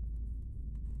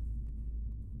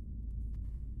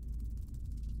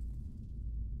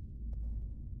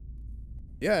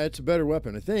 yeah, it's a better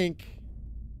weapon, I think.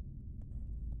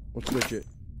 We'll switch it.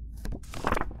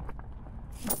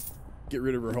 Get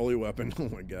rid of her holy weapon. Oh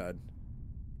my god.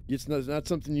 It's not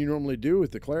something you normally do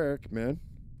with the cleric, man.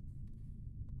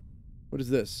 What is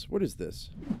this? What is this?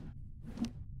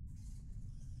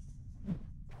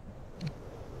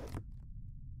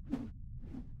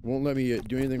 Won't let me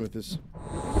do anything with this.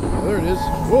 Oh, there it is.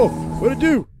 Whoa! What'd it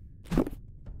do?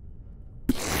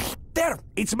 There!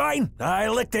 It's mine! I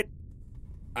licked it!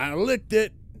 I licked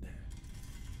it!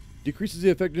 Decreases the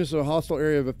effectiveness of a hostile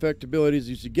area of effect abilities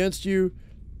used against you.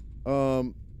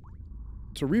 So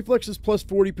reflexes plus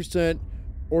 40%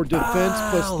 or defense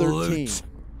plus 13.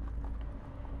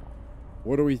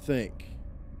 What do we think?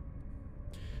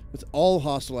 It's all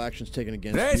hostile actions taken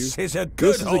against you. This is a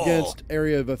good This is against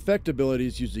area of effect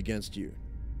abilities used against you.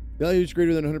 Values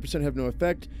greater than 100% have no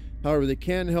effect. However, they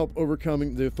can help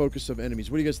overcoming the focus of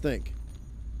enemies. What do you guys think?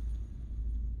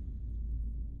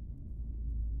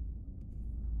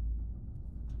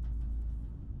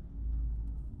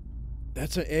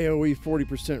 That's an AoE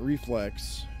 40%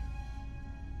 reflex.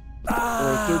 Or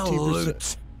a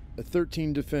 13%. A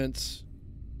 13 defense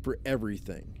for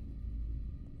everything.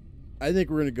 I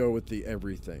think we're going to go with the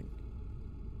everything.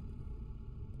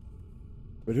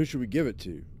 But who should we give it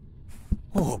to?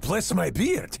 Oh, bless my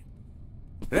beard.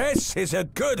 This is a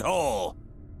good haul.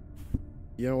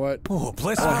 You know what? Oh,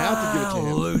 bless I have to give it to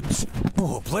him. Loot.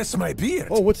 Oh, bless my beard.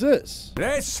 Oh, what's this?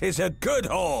 This is a good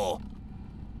haul.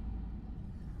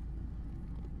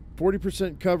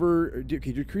 40% cover.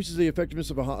 Decreases the effectiveness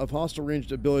of hostile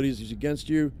ranged abilities used against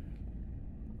you.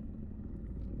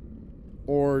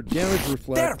 Or damage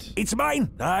reflect. There! It's mine!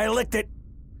 I licked it!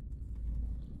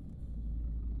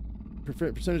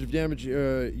 Percentage of damage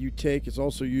you take is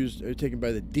also used taken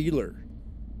by the dealer.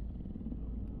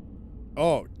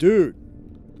 Oh, dude.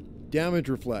 Damage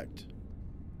reflect.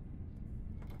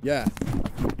 Yeah.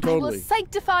 Totally. I will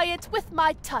sanctify it with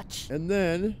my touch. And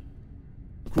then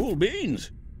cool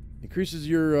beans. Increases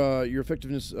your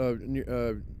effectiveness of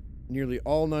nearly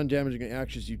all non-damaging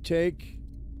actions you take.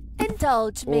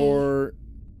 Indulge me. Or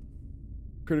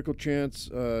critical chance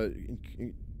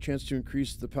chance to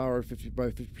increase the power by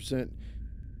 50%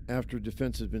 after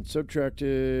defense has been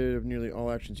subtracted of nearly all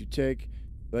actions you take.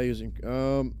 Values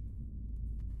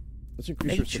let's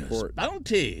increase your support.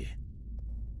 Bounty.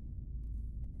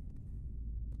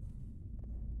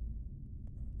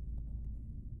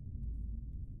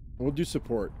 We'll do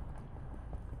support.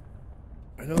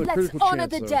 I know the Let's critical honor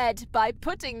chance, the though. dead by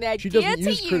putting their She gear doesn't to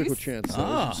use use. critical chance, though.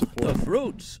 Ah, It's support. the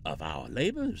fruits of our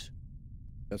labors.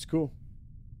 That's cool.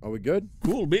 Are we good?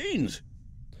 Cool beans.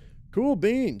 Cool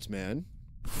beans, man.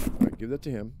 All right, give that to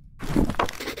him.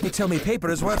 You tell me paper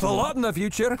is worth a lot in the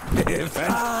future.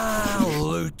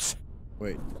 Loot.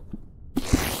 Wait.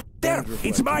 There,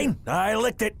 it's mine. I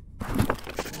licked it.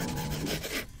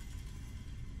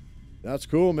 That's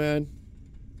cool, man.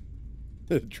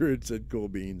 Druid said cool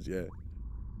beans, yeah.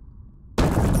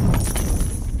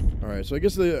 Alright, so I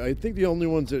guess I think the only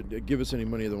ones that give us any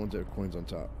money are the ones that have coins on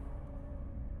top.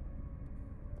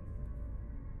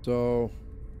 So,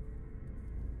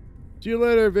 see you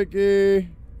later, Vicky.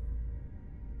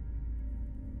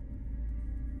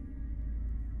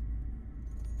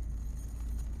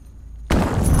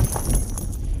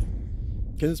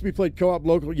 Can this be played co-op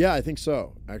local? Yeah, I think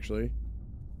so, actually.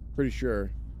 Pretty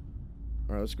sure.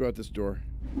 All right, let's go out this door.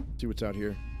 See what's out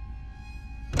here.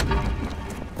 Uh-oh.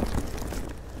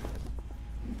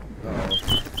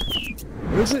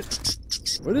 What is it?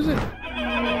 What is it?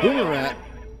 Boomer rat.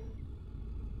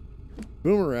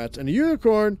 Boomer rats. And a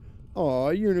unicorn. Aw,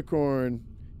 a unicorn.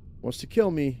 Wants to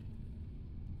kill me.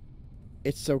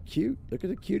 It's so cute. Look at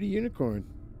the cutie unicorn.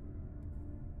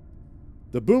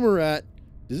 The boomer rat.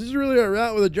 Is this really a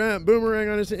rat with a giant boomerang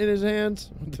on in his hands?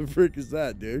 What the frick is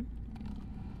that, dude?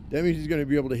 That means he's going to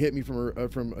be able to hit me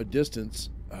from a distance.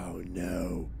 Oh,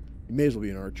 no. He may as well be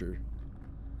an archer.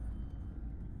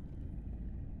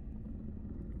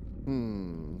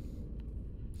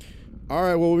 All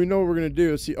right, well, we know what we're going to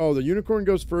do. See, oh, the unicorn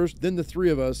goes first, then the three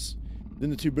of us, then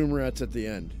the two boomer rats at the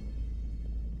end.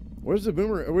 What does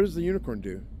the unicorn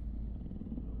do?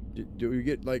 Do we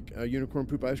get, like, a unicorn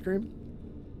poop ice cream?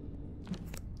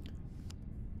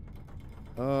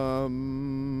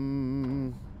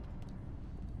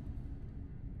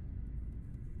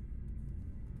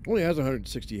 Only has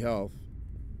 160 health.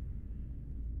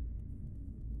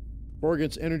 4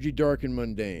 against energy, dark, and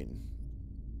mundane.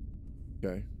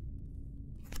 Okay.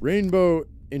 Rainbow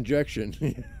injection.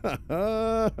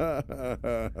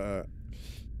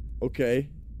 Okay.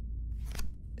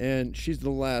 And she's the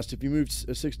last. If you move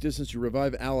a 6 distance, you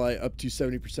revive ally up to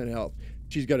 70% health.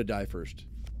 She's got to die first.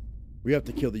 We have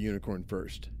to kill the unicorn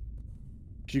first.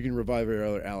 She can revive her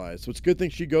other allies. So it's a good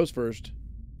thing she goes first.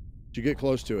 She get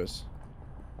close to us.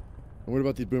 And what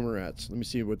about the boomer rats? Let me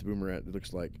see what the boomer rat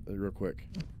looks like real quick.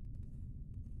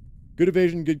 Good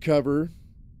evasion, good cover.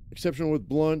 Exceptional with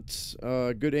blunt.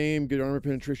 Good aim, good armor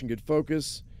penetration, good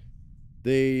focus.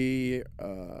 They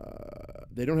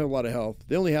don't have a lot of health.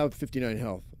 They only have 59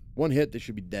 health. One hit, they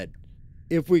should be dead.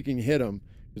 If we can hit them,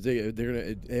 because they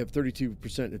have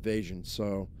 32% evasion,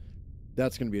 so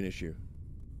that's going to be an issue.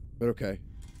 But okay.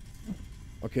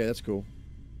 Okay, that's cool.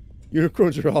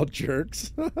 Unicorns are all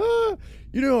jerks.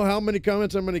 You know how many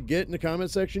comments I'm going to get in the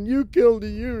comment section? You killed a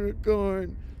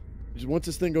unicorn. Just once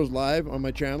this thing goes live on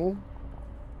my channel,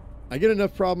 I get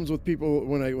enough problems with people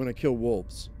when I kill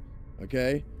wolves,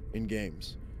 okay, in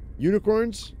games.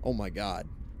 Unicorns, oh my god.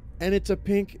 And it has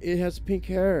pink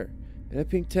hair and a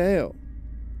pink tail.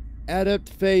 Adept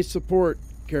face support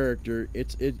character.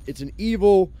 It's an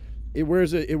evil. It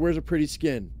wears a pretty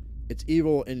skin. It's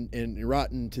evil and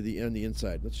rotten on the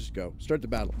inside. Let's just go. Start the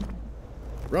battle.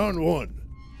 Round 1.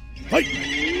 Fight!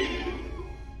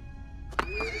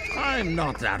 I'm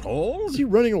not that old. Is he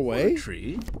running away?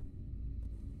 Tree.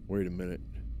 Wait a minute.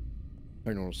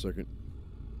 Hang on a second.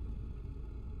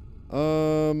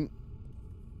 All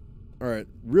right,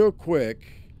 real quick,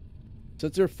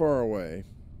 since they're far away,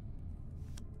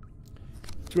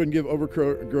 let's go ahead and give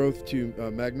overgrowth to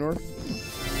Magnor.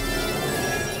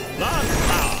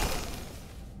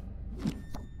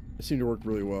 It seemed to work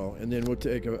really well. And then we'll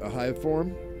take a hive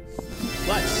form.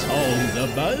 What's all the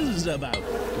buzz about? Do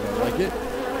I like it?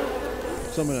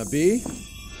 Summon a bee.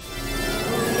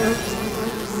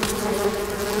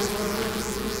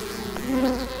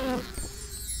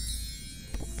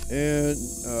 And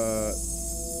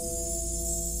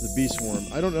the bee swarm.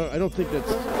 I don't know. I don't think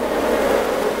that's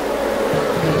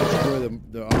destroy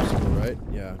the obstacle, right?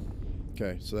 Yeah.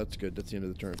 Okay, so that's good. That's the end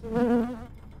of the turn.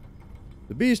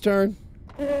 The bee's turn.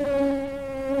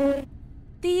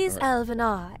 These elven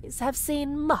eyes have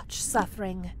seen much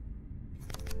suffering.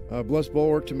 Blessed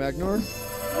bulwark to Magnor.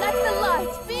 Let the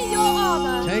light be your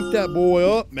armor. Tank that boy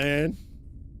up, man.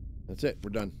 That's it.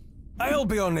 We're done. I'll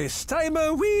be honest, I'm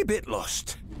a wee bit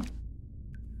lost.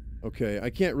 Okay, I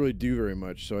can't really do very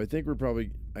much, so I think I'm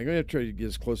going to have to try to get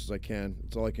as close as I can.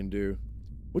 That's all I can do.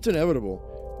 What's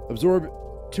inevitable? Absorb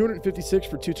 256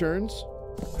 for 2 turns?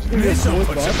 It's going to be a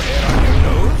 4th buff.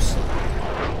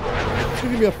 It's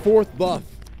going to be a 4th buff.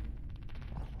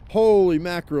 Holy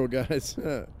mackerel, guys.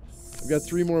 We've got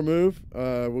 3 more move.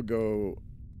 We'll go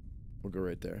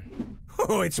right there.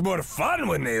 Oh, it's more fun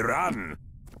when they run.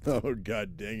 Oh,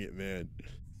 god dang it, man.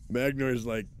 Magnor's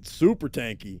like super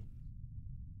tanky.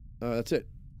 That's it.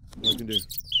 What we can do.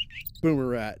 Boomer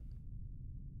rat.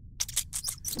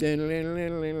 Boomer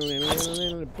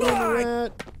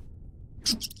rat.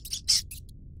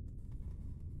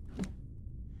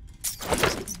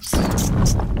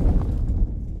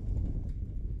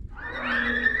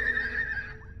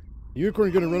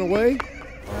 Unicorn gonna run away?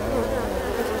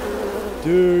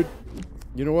 Dude,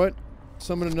 you know what?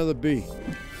 Summon another bee.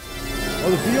 Oh,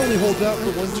 the bee only holds out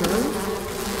for 1 turn?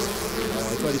 Oh,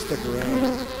 I thought he stuck around.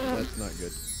 That's not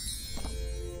good.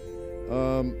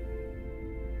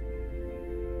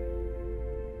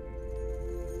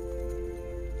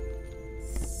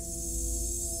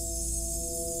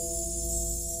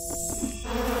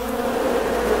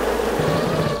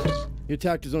 He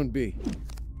attacked his own bee.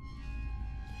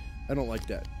 I don't like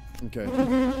that. Okay.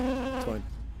 It's fine.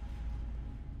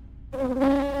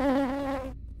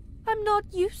 I'm not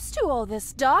used to all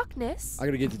this darkness. I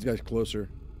gotta get these guys closer.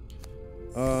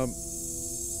 Let's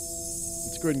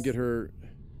go ahead and get her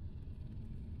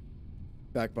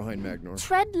back behind Magnor.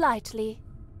 Tread lightly.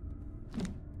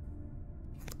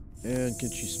 And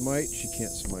can she smite? She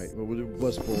can't smite. But we'll do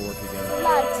Bless Bulwark again.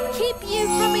 Light, keep you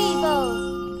from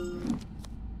evil.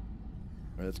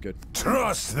 Alright, that's good.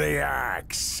 Trust the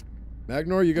axe.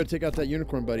 Magnor, you gotta take out that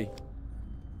unicorn, buddy.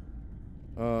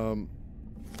 We're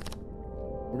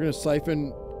gonna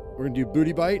siphon. We're gonna do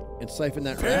booty bite and siphon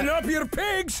that rat. Pin up your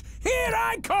pigs! Here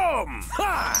I come!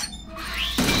 Ha!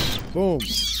 Boom.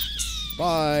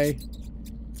 Bye.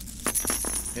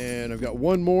 And I've got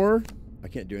 1 more. I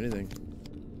can't do anything.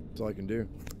 That's all I can do.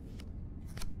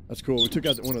 That's cool. We took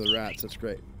out one of the rats. That's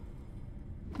great.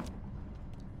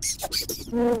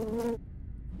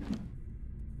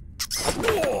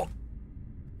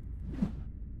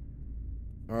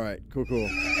 Alright, cool.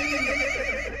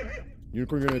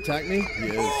 Unicorn gonna attack me? He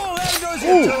is. Oh, there goes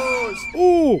your toes!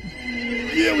 Ooh!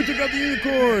 Yeah, we took out the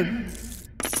unicorn!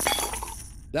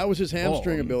 That was his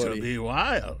hamstring ability. To be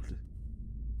wild.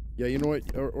 Yeah, you know what,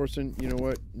 Orson, you know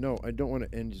what? No, I don't want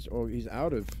to end his... Oh, he's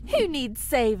out of... Who needs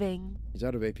saving? He's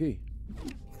out of AP.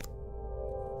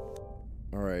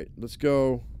 Alright, let's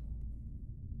go...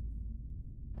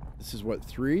 This is what,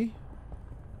 3?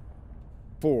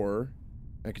 4.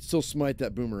 I could still smite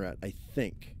that boomer rat, I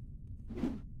think.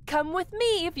 Come with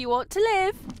me if you want to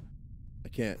live. I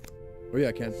can't. Oh yeah,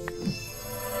 I can.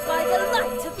 By the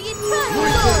light of the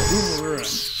eternal Boomer rat.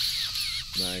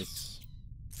 Nice.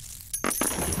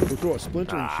 Cool,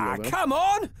 splintering shield. Come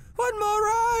on! One more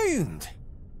round!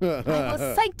 I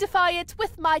will sanctify it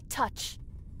with my touch.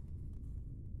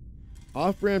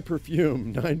 Off-brand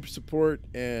perfume, 9 support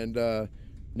and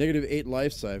 -8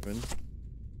 life siphon.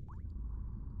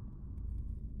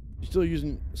 You still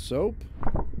using soap?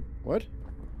 What?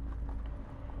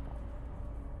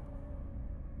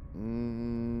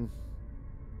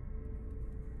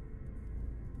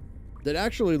 That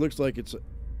actually looks like it's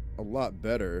a lot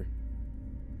better.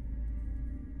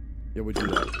 Yeah, we do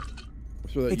that.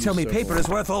 They tell me paper is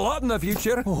worth a lot in the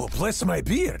future. Oh, bless my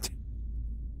beard.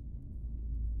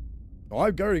 Oh,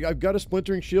 I've got a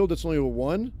splintering shield that's only a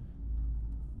 1.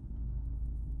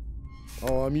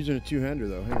 Oh, I'm using a 2-hander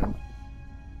though. Hang on.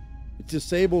 It's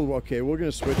disabled. Okay, we're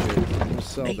gonna switch it. I'm gonna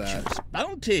sell Nature's that.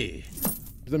 bounty.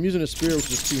 Because I'm using a spear, which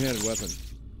is a 2-handed weapon.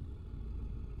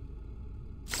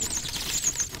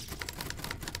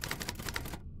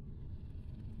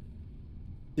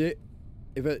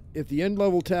 If the end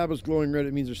level tab is glowing red,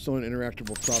 it means there's still an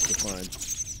interactable prop to find.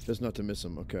 Just not to miss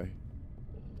them. Okay.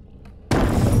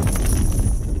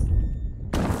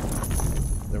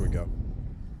 There we go.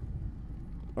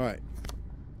 All right.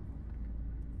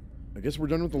 I guess we're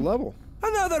done with the level.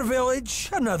 Another village,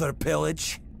 another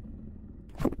pillage.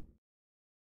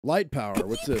 Light power.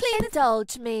 What's this? Please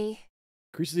indulge me.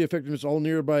 Increases the effectiveness of all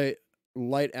nearby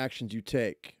light actions you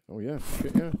take. Oh yeah.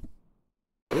 Okay, yeah.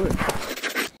 Good.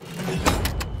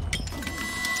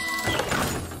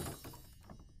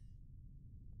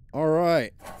 All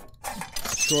right.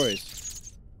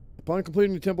 Choice. Upon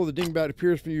completing the Temple, the Dingbat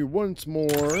appears for you once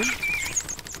more.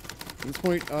 At this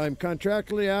point, I'm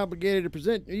contractually obligated to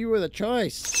present you with a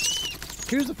choice.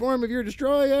 Choose the form of your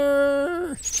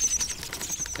destroyer.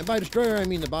 And by destroyer, I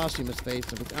mean the boss you must face.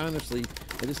 But honestly,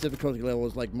 at this difficulty level,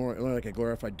 is like more like a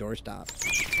glorified doorstop.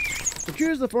 So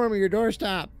choose the form of your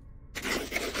doorstop.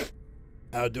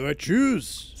 How do I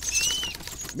choose?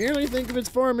 Merely think of its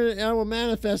form and I will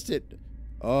manifest it.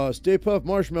 Stay Puft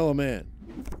Marshmallow Man.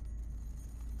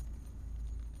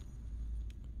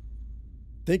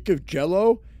 Think of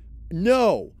Jello?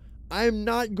 No, I'm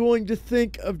not going to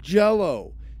think of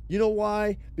Jello. You know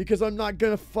why? Because I'm not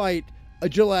going to fight a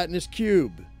gelatinous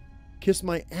cube. Kiss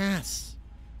my ass.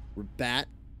 We're bat.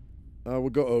 We'll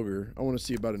go ogre. I want to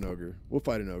see about an ogre. We'll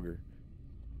fight an ogre.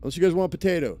 Unless you guys want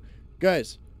potato.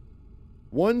 Guys,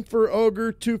 1 for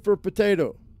ogre, 2 for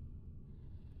potato.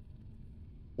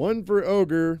 1 for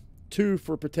ogre, 2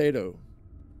 for potato.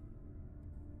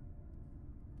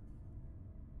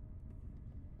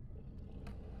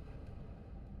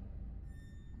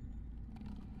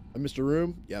 I missed a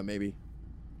room? Yeah, maybe.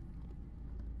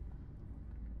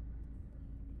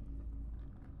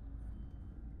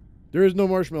 There is no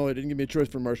marshmallow. It didn't give me a choice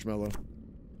for marshmallow.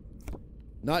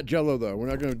 Not Jello, though. We're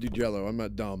not going to do Jello. I'm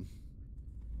not dumb.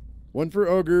 1 for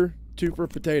ogre, 2 for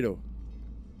potato.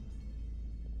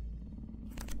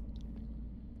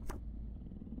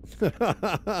 It's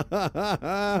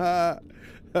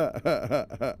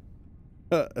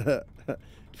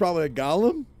probably a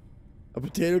golem? A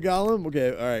potato golem? Okay,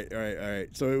 all right.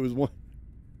 So it was one.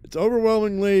 It's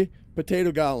overwhelmingly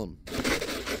potato golem.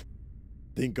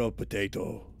 Think of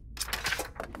potato.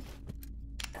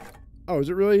 Oh, is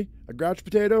it really a grouch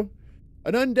potato?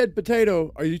 An undead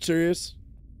potato? Are you serious?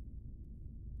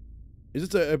 Is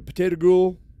this a potato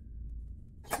ghoul?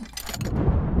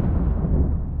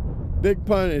 Big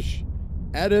punish.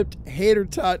 Adept hater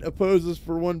tot opposes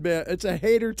for 1 bet. It's a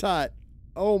hater tot.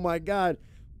 Oh my god.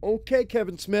 Okay,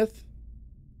 Kevin Smith.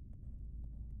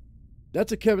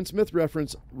 That's a Kevin Smith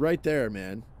reference right there,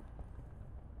 man.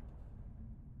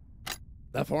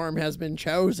 The form has been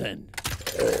chosen.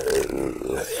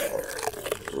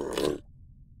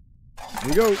 Here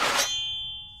we go.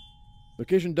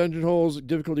 Location dungeon holes,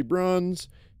 difficulty bronze.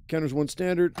 Counters 1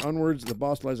 standard. Onwards, the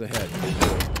boss lies ahead.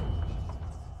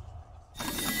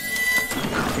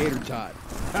 Hater tot.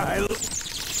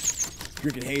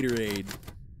 Drinking haterade.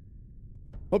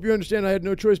 Hope you understand I had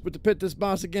no choice but to pit this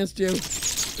boss against you.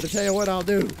 But I tell you what I'll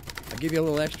do. I'll give you a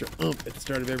little extra oomph at the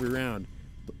start of every round.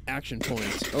 Action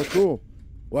points. Oh, cool.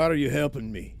 Why are you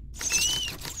helping me?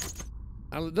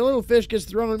 The little fish gets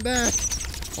thrown back.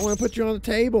 I want to put you on the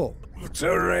table. It's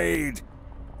a raid.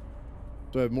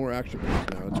 So I have more action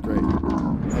points now. That's great.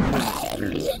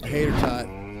 A hater tot.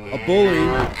 A bully.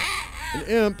 An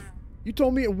imp. You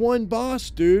told me it 1 boss,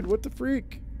 dude. What the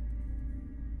freak?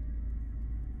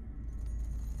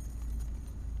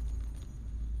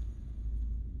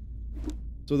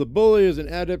 So the bully is an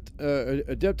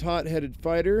adept hot-headed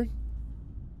fighter.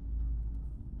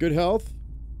 Good health.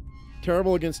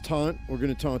 Terrible against taunt. We're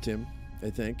going to taunt him, I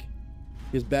think.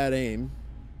 He has bad aim.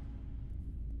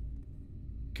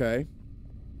 Okay.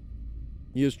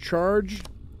 He has charge.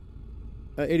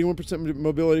 81%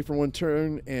 mobility for 1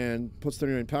 turn and plus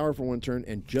 39 power for 1 turn,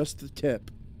 and just the tip.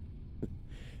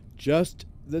 Just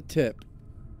the tip.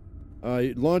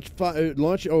 Launch.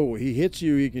 Oh, he hits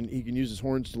you. He can use his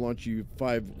horns to launch you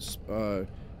 5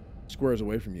 squares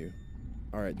away from you.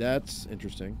 All right, that's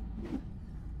interesting.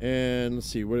 And let's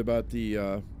see. What about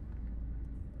the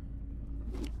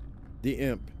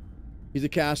imp? He's a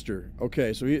caster.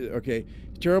 Okay, so he's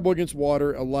terrible against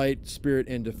water, a light, spirit,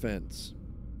 and defense.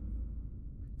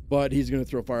 But he's going to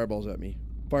throw fireballs at me.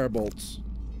 Firebolts.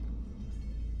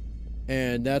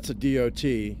 And that's a DOT.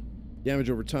 Damage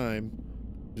over time.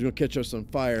 He's going to catch us on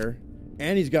fire.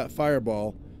 And he's got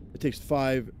fireball. It takes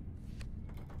 5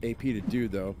 AP to do,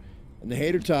 though. And the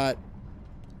hater tot.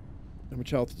 How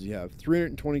much health does he have?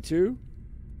 322?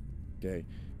 Okay.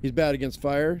 He's bad against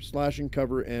fire, slashing,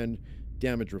 cover, and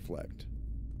damage reflect.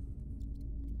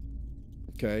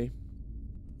 Okay.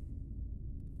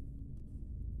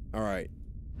 All right.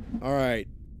 All right.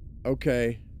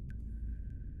 Okay.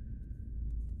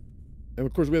 And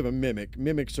of course we have a mimic.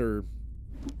 Mimics are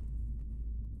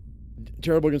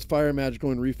terrible against fire,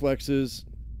 magical, and reflexes.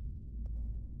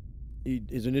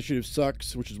 His initiative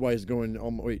sucks, which is why he's going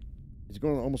he's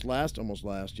going almost last,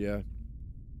 yeah.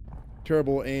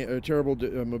 Terrible aim, terrible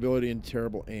mobility and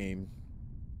terrible aim.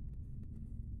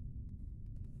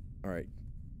 All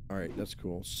right, that's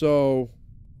cool. So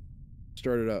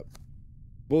start it up.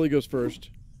 Bully goes first.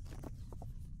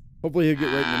 Hopefully he'll get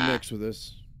right in the mix with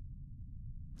this.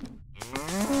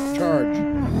 Charge.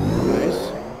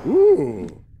 Nice. Ooh.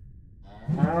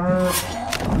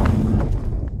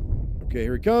 Okay,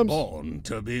 here he comes. Born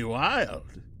to be wild.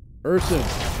 Urson.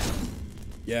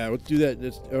 Yeah, let's do that.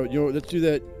 Let's do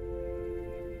that.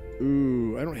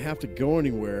 Ooh, I don't have to go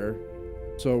anywhere.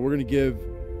 So we're gonna give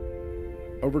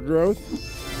overgrowth.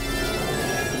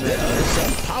 There are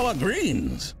some power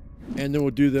greens. And then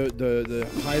we'll do the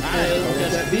high thing. I'll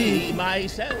just be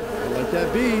myself. I like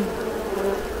that B.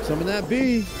 Summon that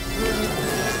B.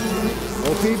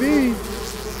 OPB,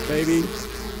 baby.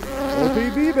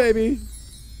 OPB, baby.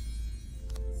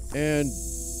 And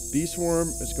bee swarm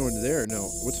is going to there. No,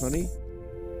 what's honey?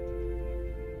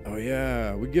 Oh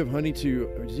yeah, we give honey to.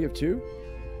 Does he have 2?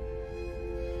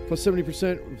 Plus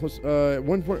 70%, plus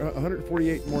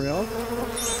 148 more health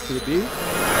to the bee.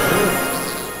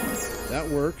 That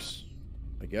works,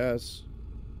 I guess.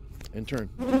 And turn.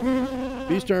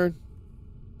 Bee's turn.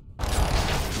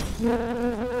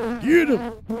 Get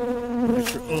him!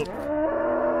 Extra up.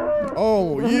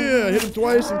 Oh yeah, hit him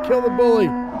twice and kill the bully.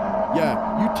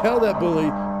 Yeah, you tell that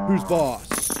bully who's boss.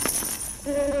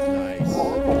 Nice.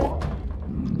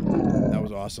 That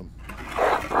was awesome.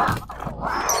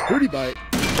 Booty bite.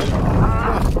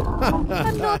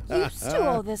 I'm not used to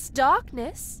all this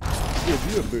darkness.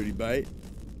 Give you a booty bite.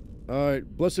 All right,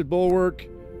 blessed bulwark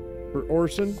for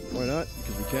Orson. Why not?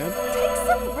 Because we can. Take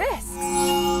some risks.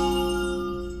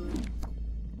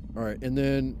 All right, and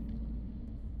then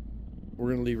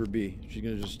we're gonna leave her be. She's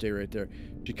gonna just stay right there.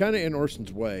 She's kind of in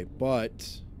Orson's way,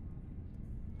 but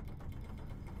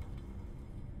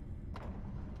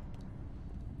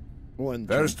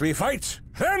First we fight,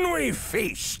 then we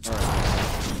feast. All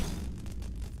right.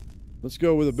 Let's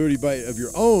go with a booty bite of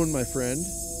your own, my friend.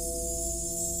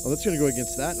 Oh, that's gonna go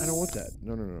against that. I don't want that.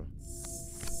 No, no, no.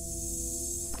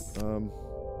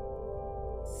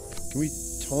 Can we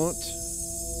taunt?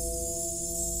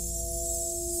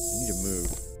 I need to move.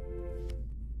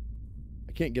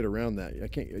 I can't get around that. I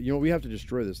can't. You know, we have to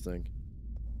destroy this thing.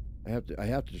 I have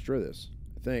to destroy this.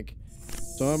 I think.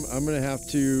 So I'm gonna have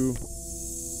to.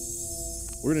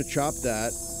 We're gonna chop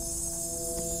that.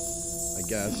 I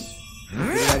guess.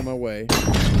 Get it out of my way.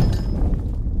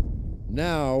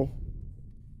 Now,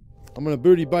 I'm gonna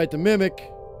booty bite the mimic.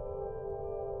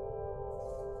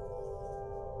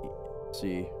 Let's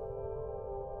see.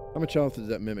 How much health does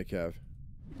that mimic have?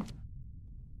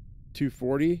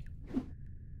 240?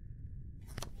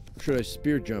 Or should I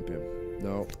spear jump him?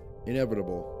 No.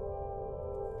 Inevitable.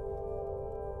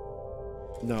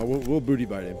 No, we'll booty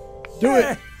bite him. Do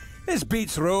it! This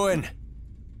beats ruin.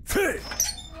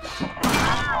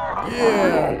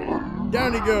 Yeah!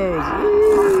 Down he goes!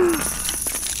 Woo!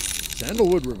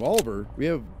 Sandalwood revolver? We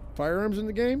have firearms in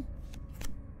the game?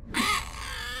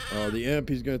 Oh, the imp,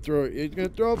 he's gonna throw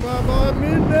a fireball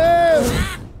in there!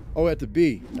 Oh, at the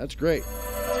bee. That's great.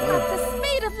 At the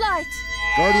speed of light.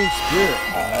 Guardian Spirit.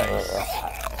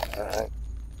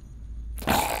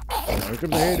 Nice. Here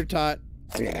comes the hater tot.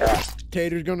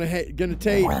 Tater's gonna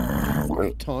tate.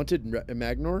 Taunted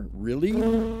Magnor? Really?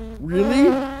 Really?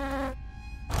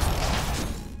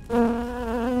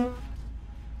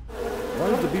 Why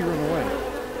did the bee run away?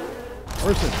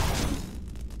 Orson.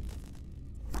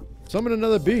 Summon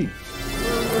another bee.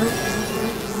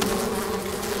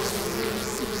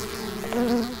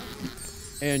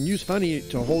 And use honey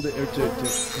to hold it, or to hold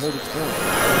its form.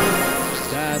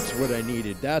 That's what I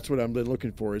needed. That's what I'm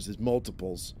looking for, is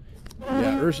multiples.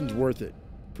 Yeah, Urson's worth it.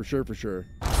 For sure, for sure.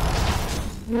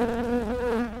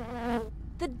 The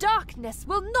darkness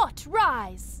will not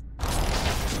rise.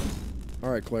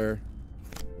 Alright, Claire.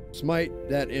 Smite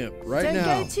that imp right Don't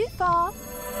now. go too far.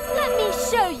 Let me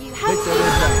show you how to do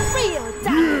real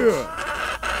damage.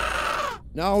 Yeah!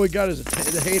 Now all we got is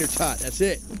the hater tot. That's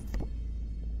it.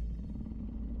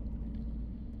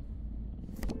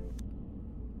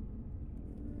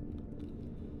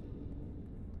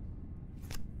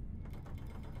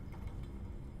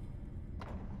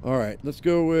 All right, let's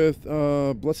go with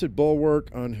Blessed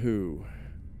Bulwark on who?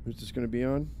 Who's this going to be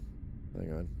on?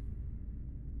 Hang on.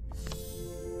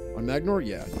 On Magnor?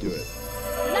 Yeah, do it.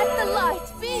 Let the light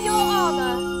be your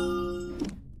armor.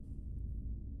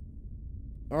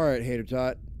 All right, Hater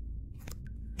Tot.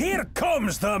 Here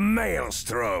comes the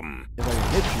maelstrom. If I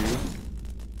can hit you.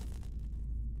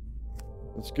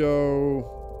 Let's go.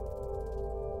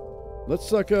 Let's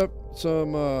suck up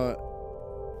some,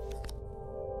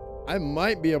 I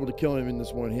might be able to kill him in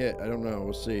this one hit. I don't know.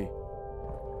 We'll see.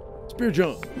 Spear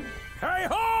jump. Hey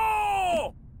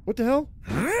ho! What the hell?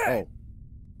 Oh.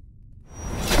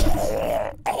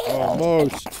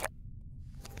 Almost.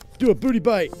 Do a booty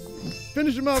bite.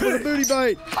 Finish him off with a booty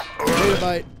bite. Tater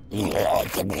bite.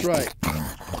 That's right.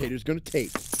 Tater's gonna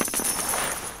take.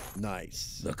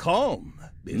 Nice. The calm.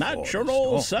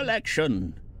 Natural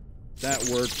selection. That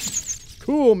works.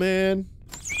 Cool, man.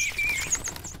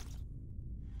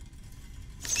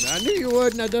 I knew you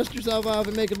would. Now dust yourself off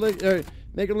and make it look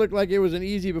like it was an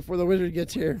easy before the wizard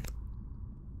gets here.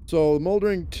 So the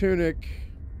moldering tunic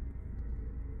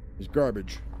is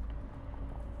garbage.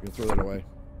 I'm gonna throw that away.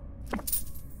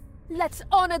 Let's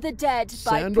honor the dead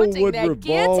by putting their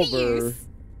gear to use.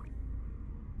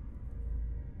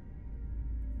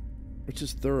 Which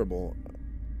is thurible.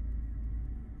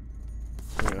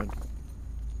 Hang on.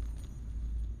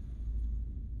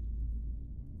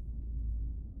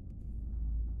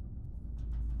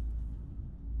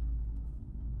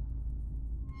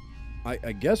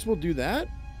 I guess we'll do that.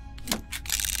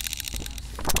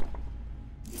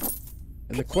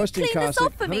 And the questing costs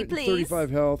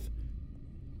 135 health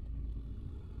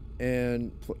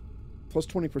and plus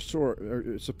 20 for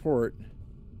support.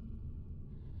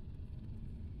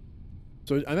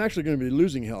 So I'm actually going to be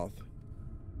losing health.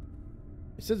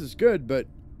 It says it's good, but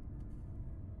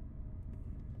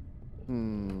see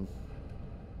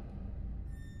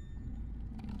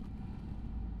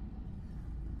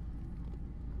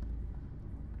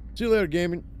you later,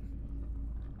 gaming.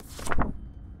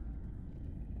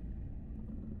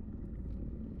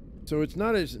 So it's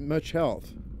not as much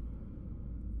health.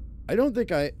 I don't think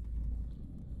it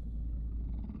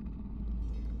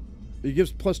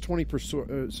gives plus 20 per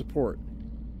support.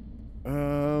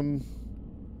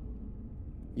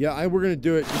 Yeah, we're gonna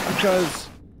do it just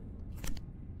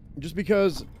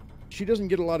because she doesn't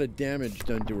get a lot of damage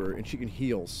done to her and she can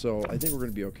heal, so I think we're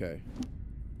gonna be okay.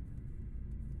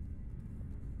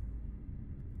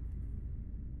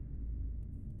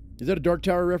 Is that a Dark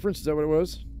Tower reference? Is that what it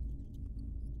was?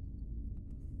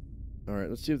 Alright,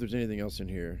 let's see if there's anything else in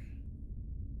here.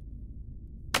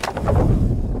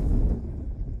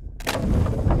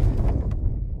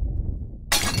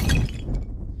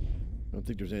 I don't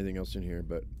think there's anything else in here,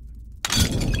 but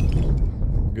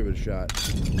we'll give it a shot.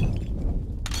 Is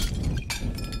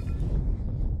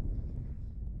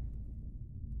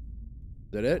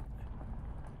that it?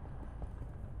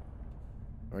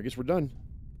 I guess we're done.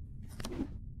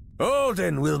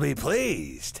 Odin will be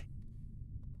pleased.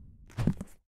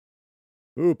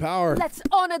 Ooh, power. Let's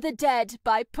honor the dead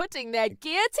by putting their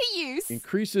gear to use.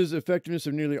 Increases effectiveness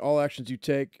of nearly all actions you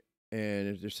take,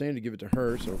 and they're saying to give it to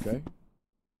her, so okay.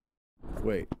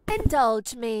 Wait.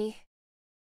 Indulge me.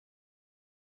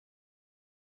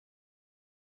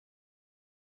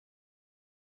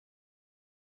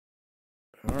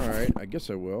 Alright, I guess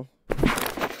I will.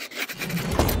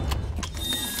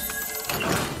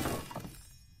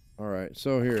 Alright,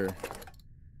 so here.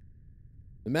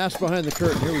 The mask behind the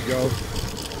curtain, here we go.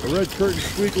 The red curtain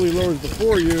squeakily lowers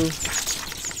before you.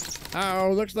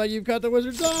 Ow, looks like you've cut the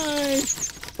wizard's eye!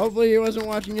 Hopefully he wasn't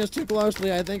watching us too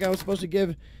closely. I think I was supposed to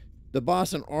give the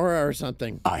boss an aura or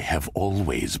something. I have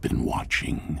always been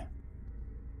watching.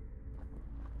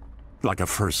 Like a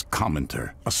first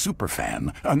commenter, a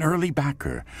superfan, an early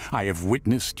backer, I have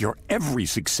witnessed your every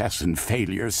success and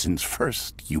failure since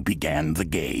first you began the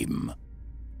game.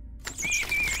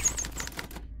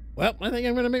 Well, I think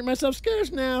I'm going to make myself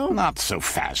scarce now. Not so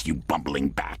fast, you bumbling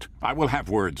bat. I will have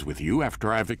words with you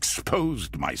after I've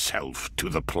exposed myself to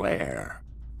the player.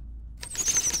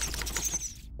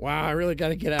 Wow, I really got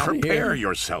to get out of here. Prepare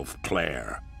yourself,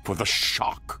 player, for the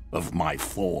shock of my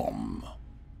form.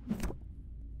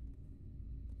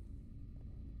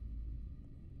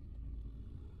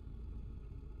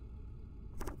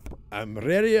 I'm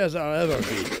ready as I'll ever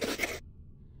be.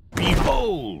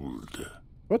 Behold!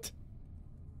 What?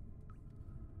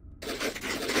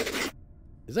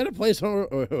 Is that a placeholder?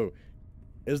 Oh,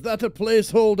 is that a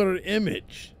placeholder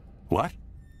image? What?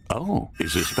 Oh,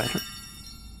 is this better?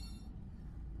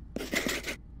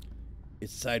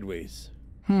 It's sideways.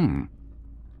 How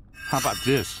about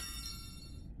this?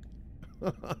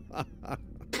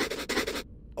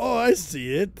 Oh, I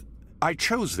see it. I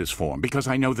chose this form because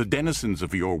I know the denizens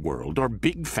of your world are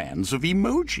big fans of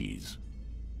emojis.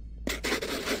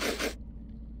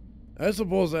 I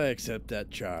suppose I accept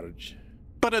that charge.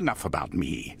 But enough about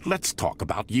me. Let's talk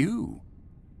about you.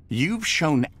 You've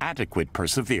shown adequate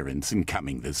perseverance in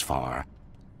coming this far.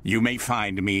 You may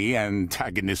find me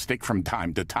antagonistic from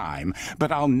time to time,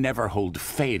 but I'll never hold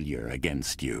failure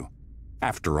against you.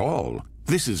 After all,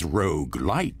 this is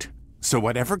roguelite, so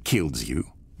whatever kills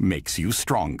you makes you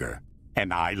stronger.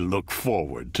 And I look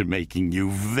forward to making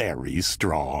you very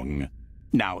strong.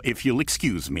 Now, if you'll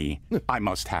excuse me, I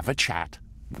must have a chat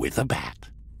with a bat.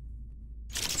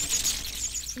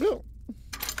 No.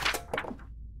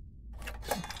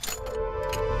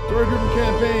 Story-driven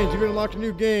campaigns. You've unlocked a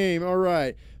new game. All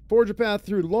right. Forge a path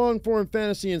through long-form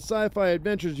fantasy and sci-fi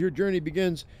adventures. Your journey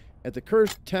begins at the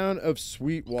cursed town of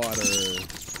Sweetwater.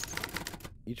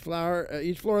 Each floor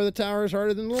of the tower is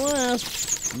harder than the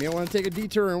last. You may want to take a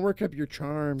detour and work up your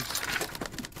charms.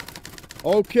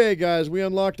 Okay, guys, we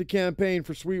unlocked a campaign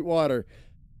for Sweetwater.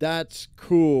 That's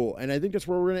cool, and I think that's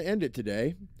where we're going to end it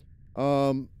today.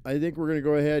 I think we're going to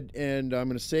go ahead and I'm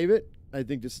going to save it. I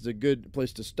think this is a good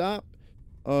place to stop.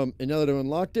 And now that I've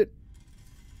unlocked it,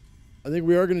 I think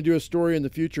we are going to do a story in the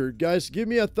future. Guys, give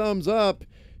me a thumbs up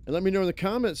and let me know in the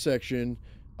comment section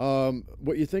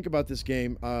what you think about this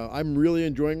game. I'm really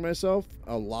enjoying myself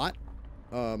a lot,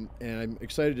 and I'm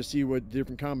excited to see what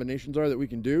different combinations are that we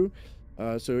can do.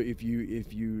 So if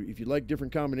you like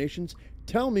different combinations,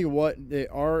 tell me what they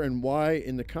are and why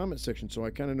in the comment section, so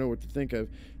I kind of know what to think of.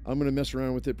 I'm going to mess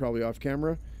around with it probably off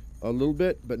camera a little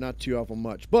bit, but not too awful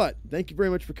much. But thank you very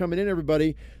much for coming in,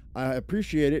 everybody. I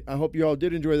appreciate it. I hope you all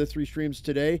did enjoy the 3 streams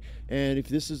today. And if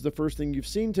this is the first thing you've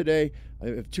seen today, I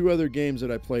have 2 other games that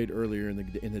I played earlier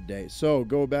in the day. So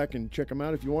go back and check them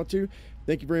out if you want to.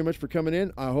 Thank you very much for coming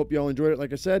in. I hope you all enjoyed it.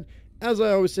 Like I said, as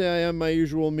I always say, I am my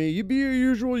usual me. You be your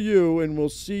usual you, and we'll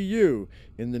see you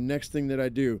in the next thing that I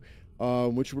do,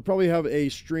 which will probably have a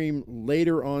stream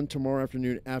later on tomorrow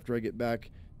afternoon after I get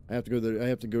back. I have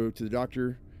to go to the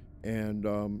doctor. And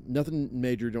nothing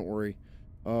major, don't worry.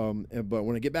 But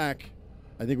when I get back,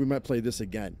 I think we might play this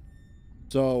again.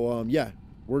 So yeah,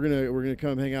 we're gonna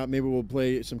come hang out. Maybe we'll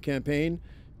play some campaign.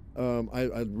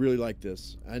 I really like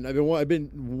this, and I've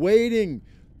been waiting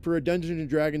for a Dungeons and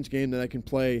Dragons game that I can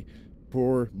play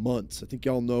for months. I think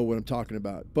y'all know what I'm talking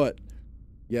about. But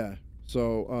yeah,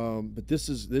 so but this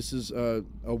is a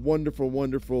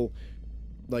wonderful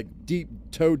like deep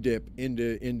toe dip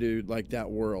into like that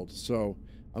world. So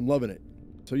I'm loving it.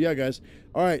 So yeah, guys.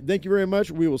 All right. Thank you very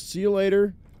much. We will see you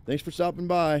later. Thanks for stopping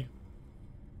by.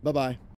 Bye-bye.